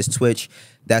socials as Twitch.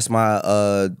 That's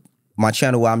my my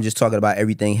channel where I'm just talking about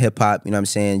everything hip hop, you know what I'm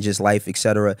saying, just life,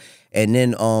 etc. And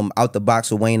then Out the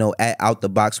Box with Wayno at Out the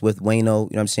Box with Wayno, you know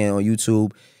what I'm saying, on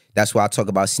YouTube. That's why I talk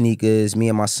about sneakers. Me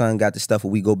and my son got the stuff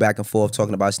where we go back and forth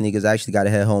talking about sneakers. I actually got to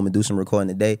head home and do some recording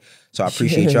today. So I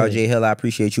appreciate y'all, J Hill. I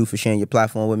appreciate you for sharing your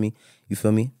platform with me. You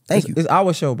feel me? Thank you. It's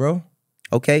our show, bro.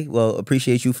 Okay, well,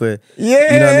 appreciate you for,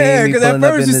 yeah, you know what I mean? Because at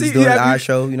first you see, doing our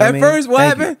show, you know what I mean? At first, what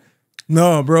happened?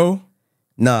 No, bro.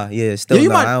 Nah, yeah, still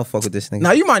Yeah, I don't fuck with this nigga.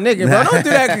 Nah, you my nigga, bro. Don't do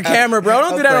that on camera, bro.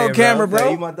 Don't do that on camera,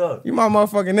 bro. You my dog. You my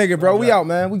motherfucking nigga, bro. We out,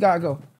 man. We gotta go.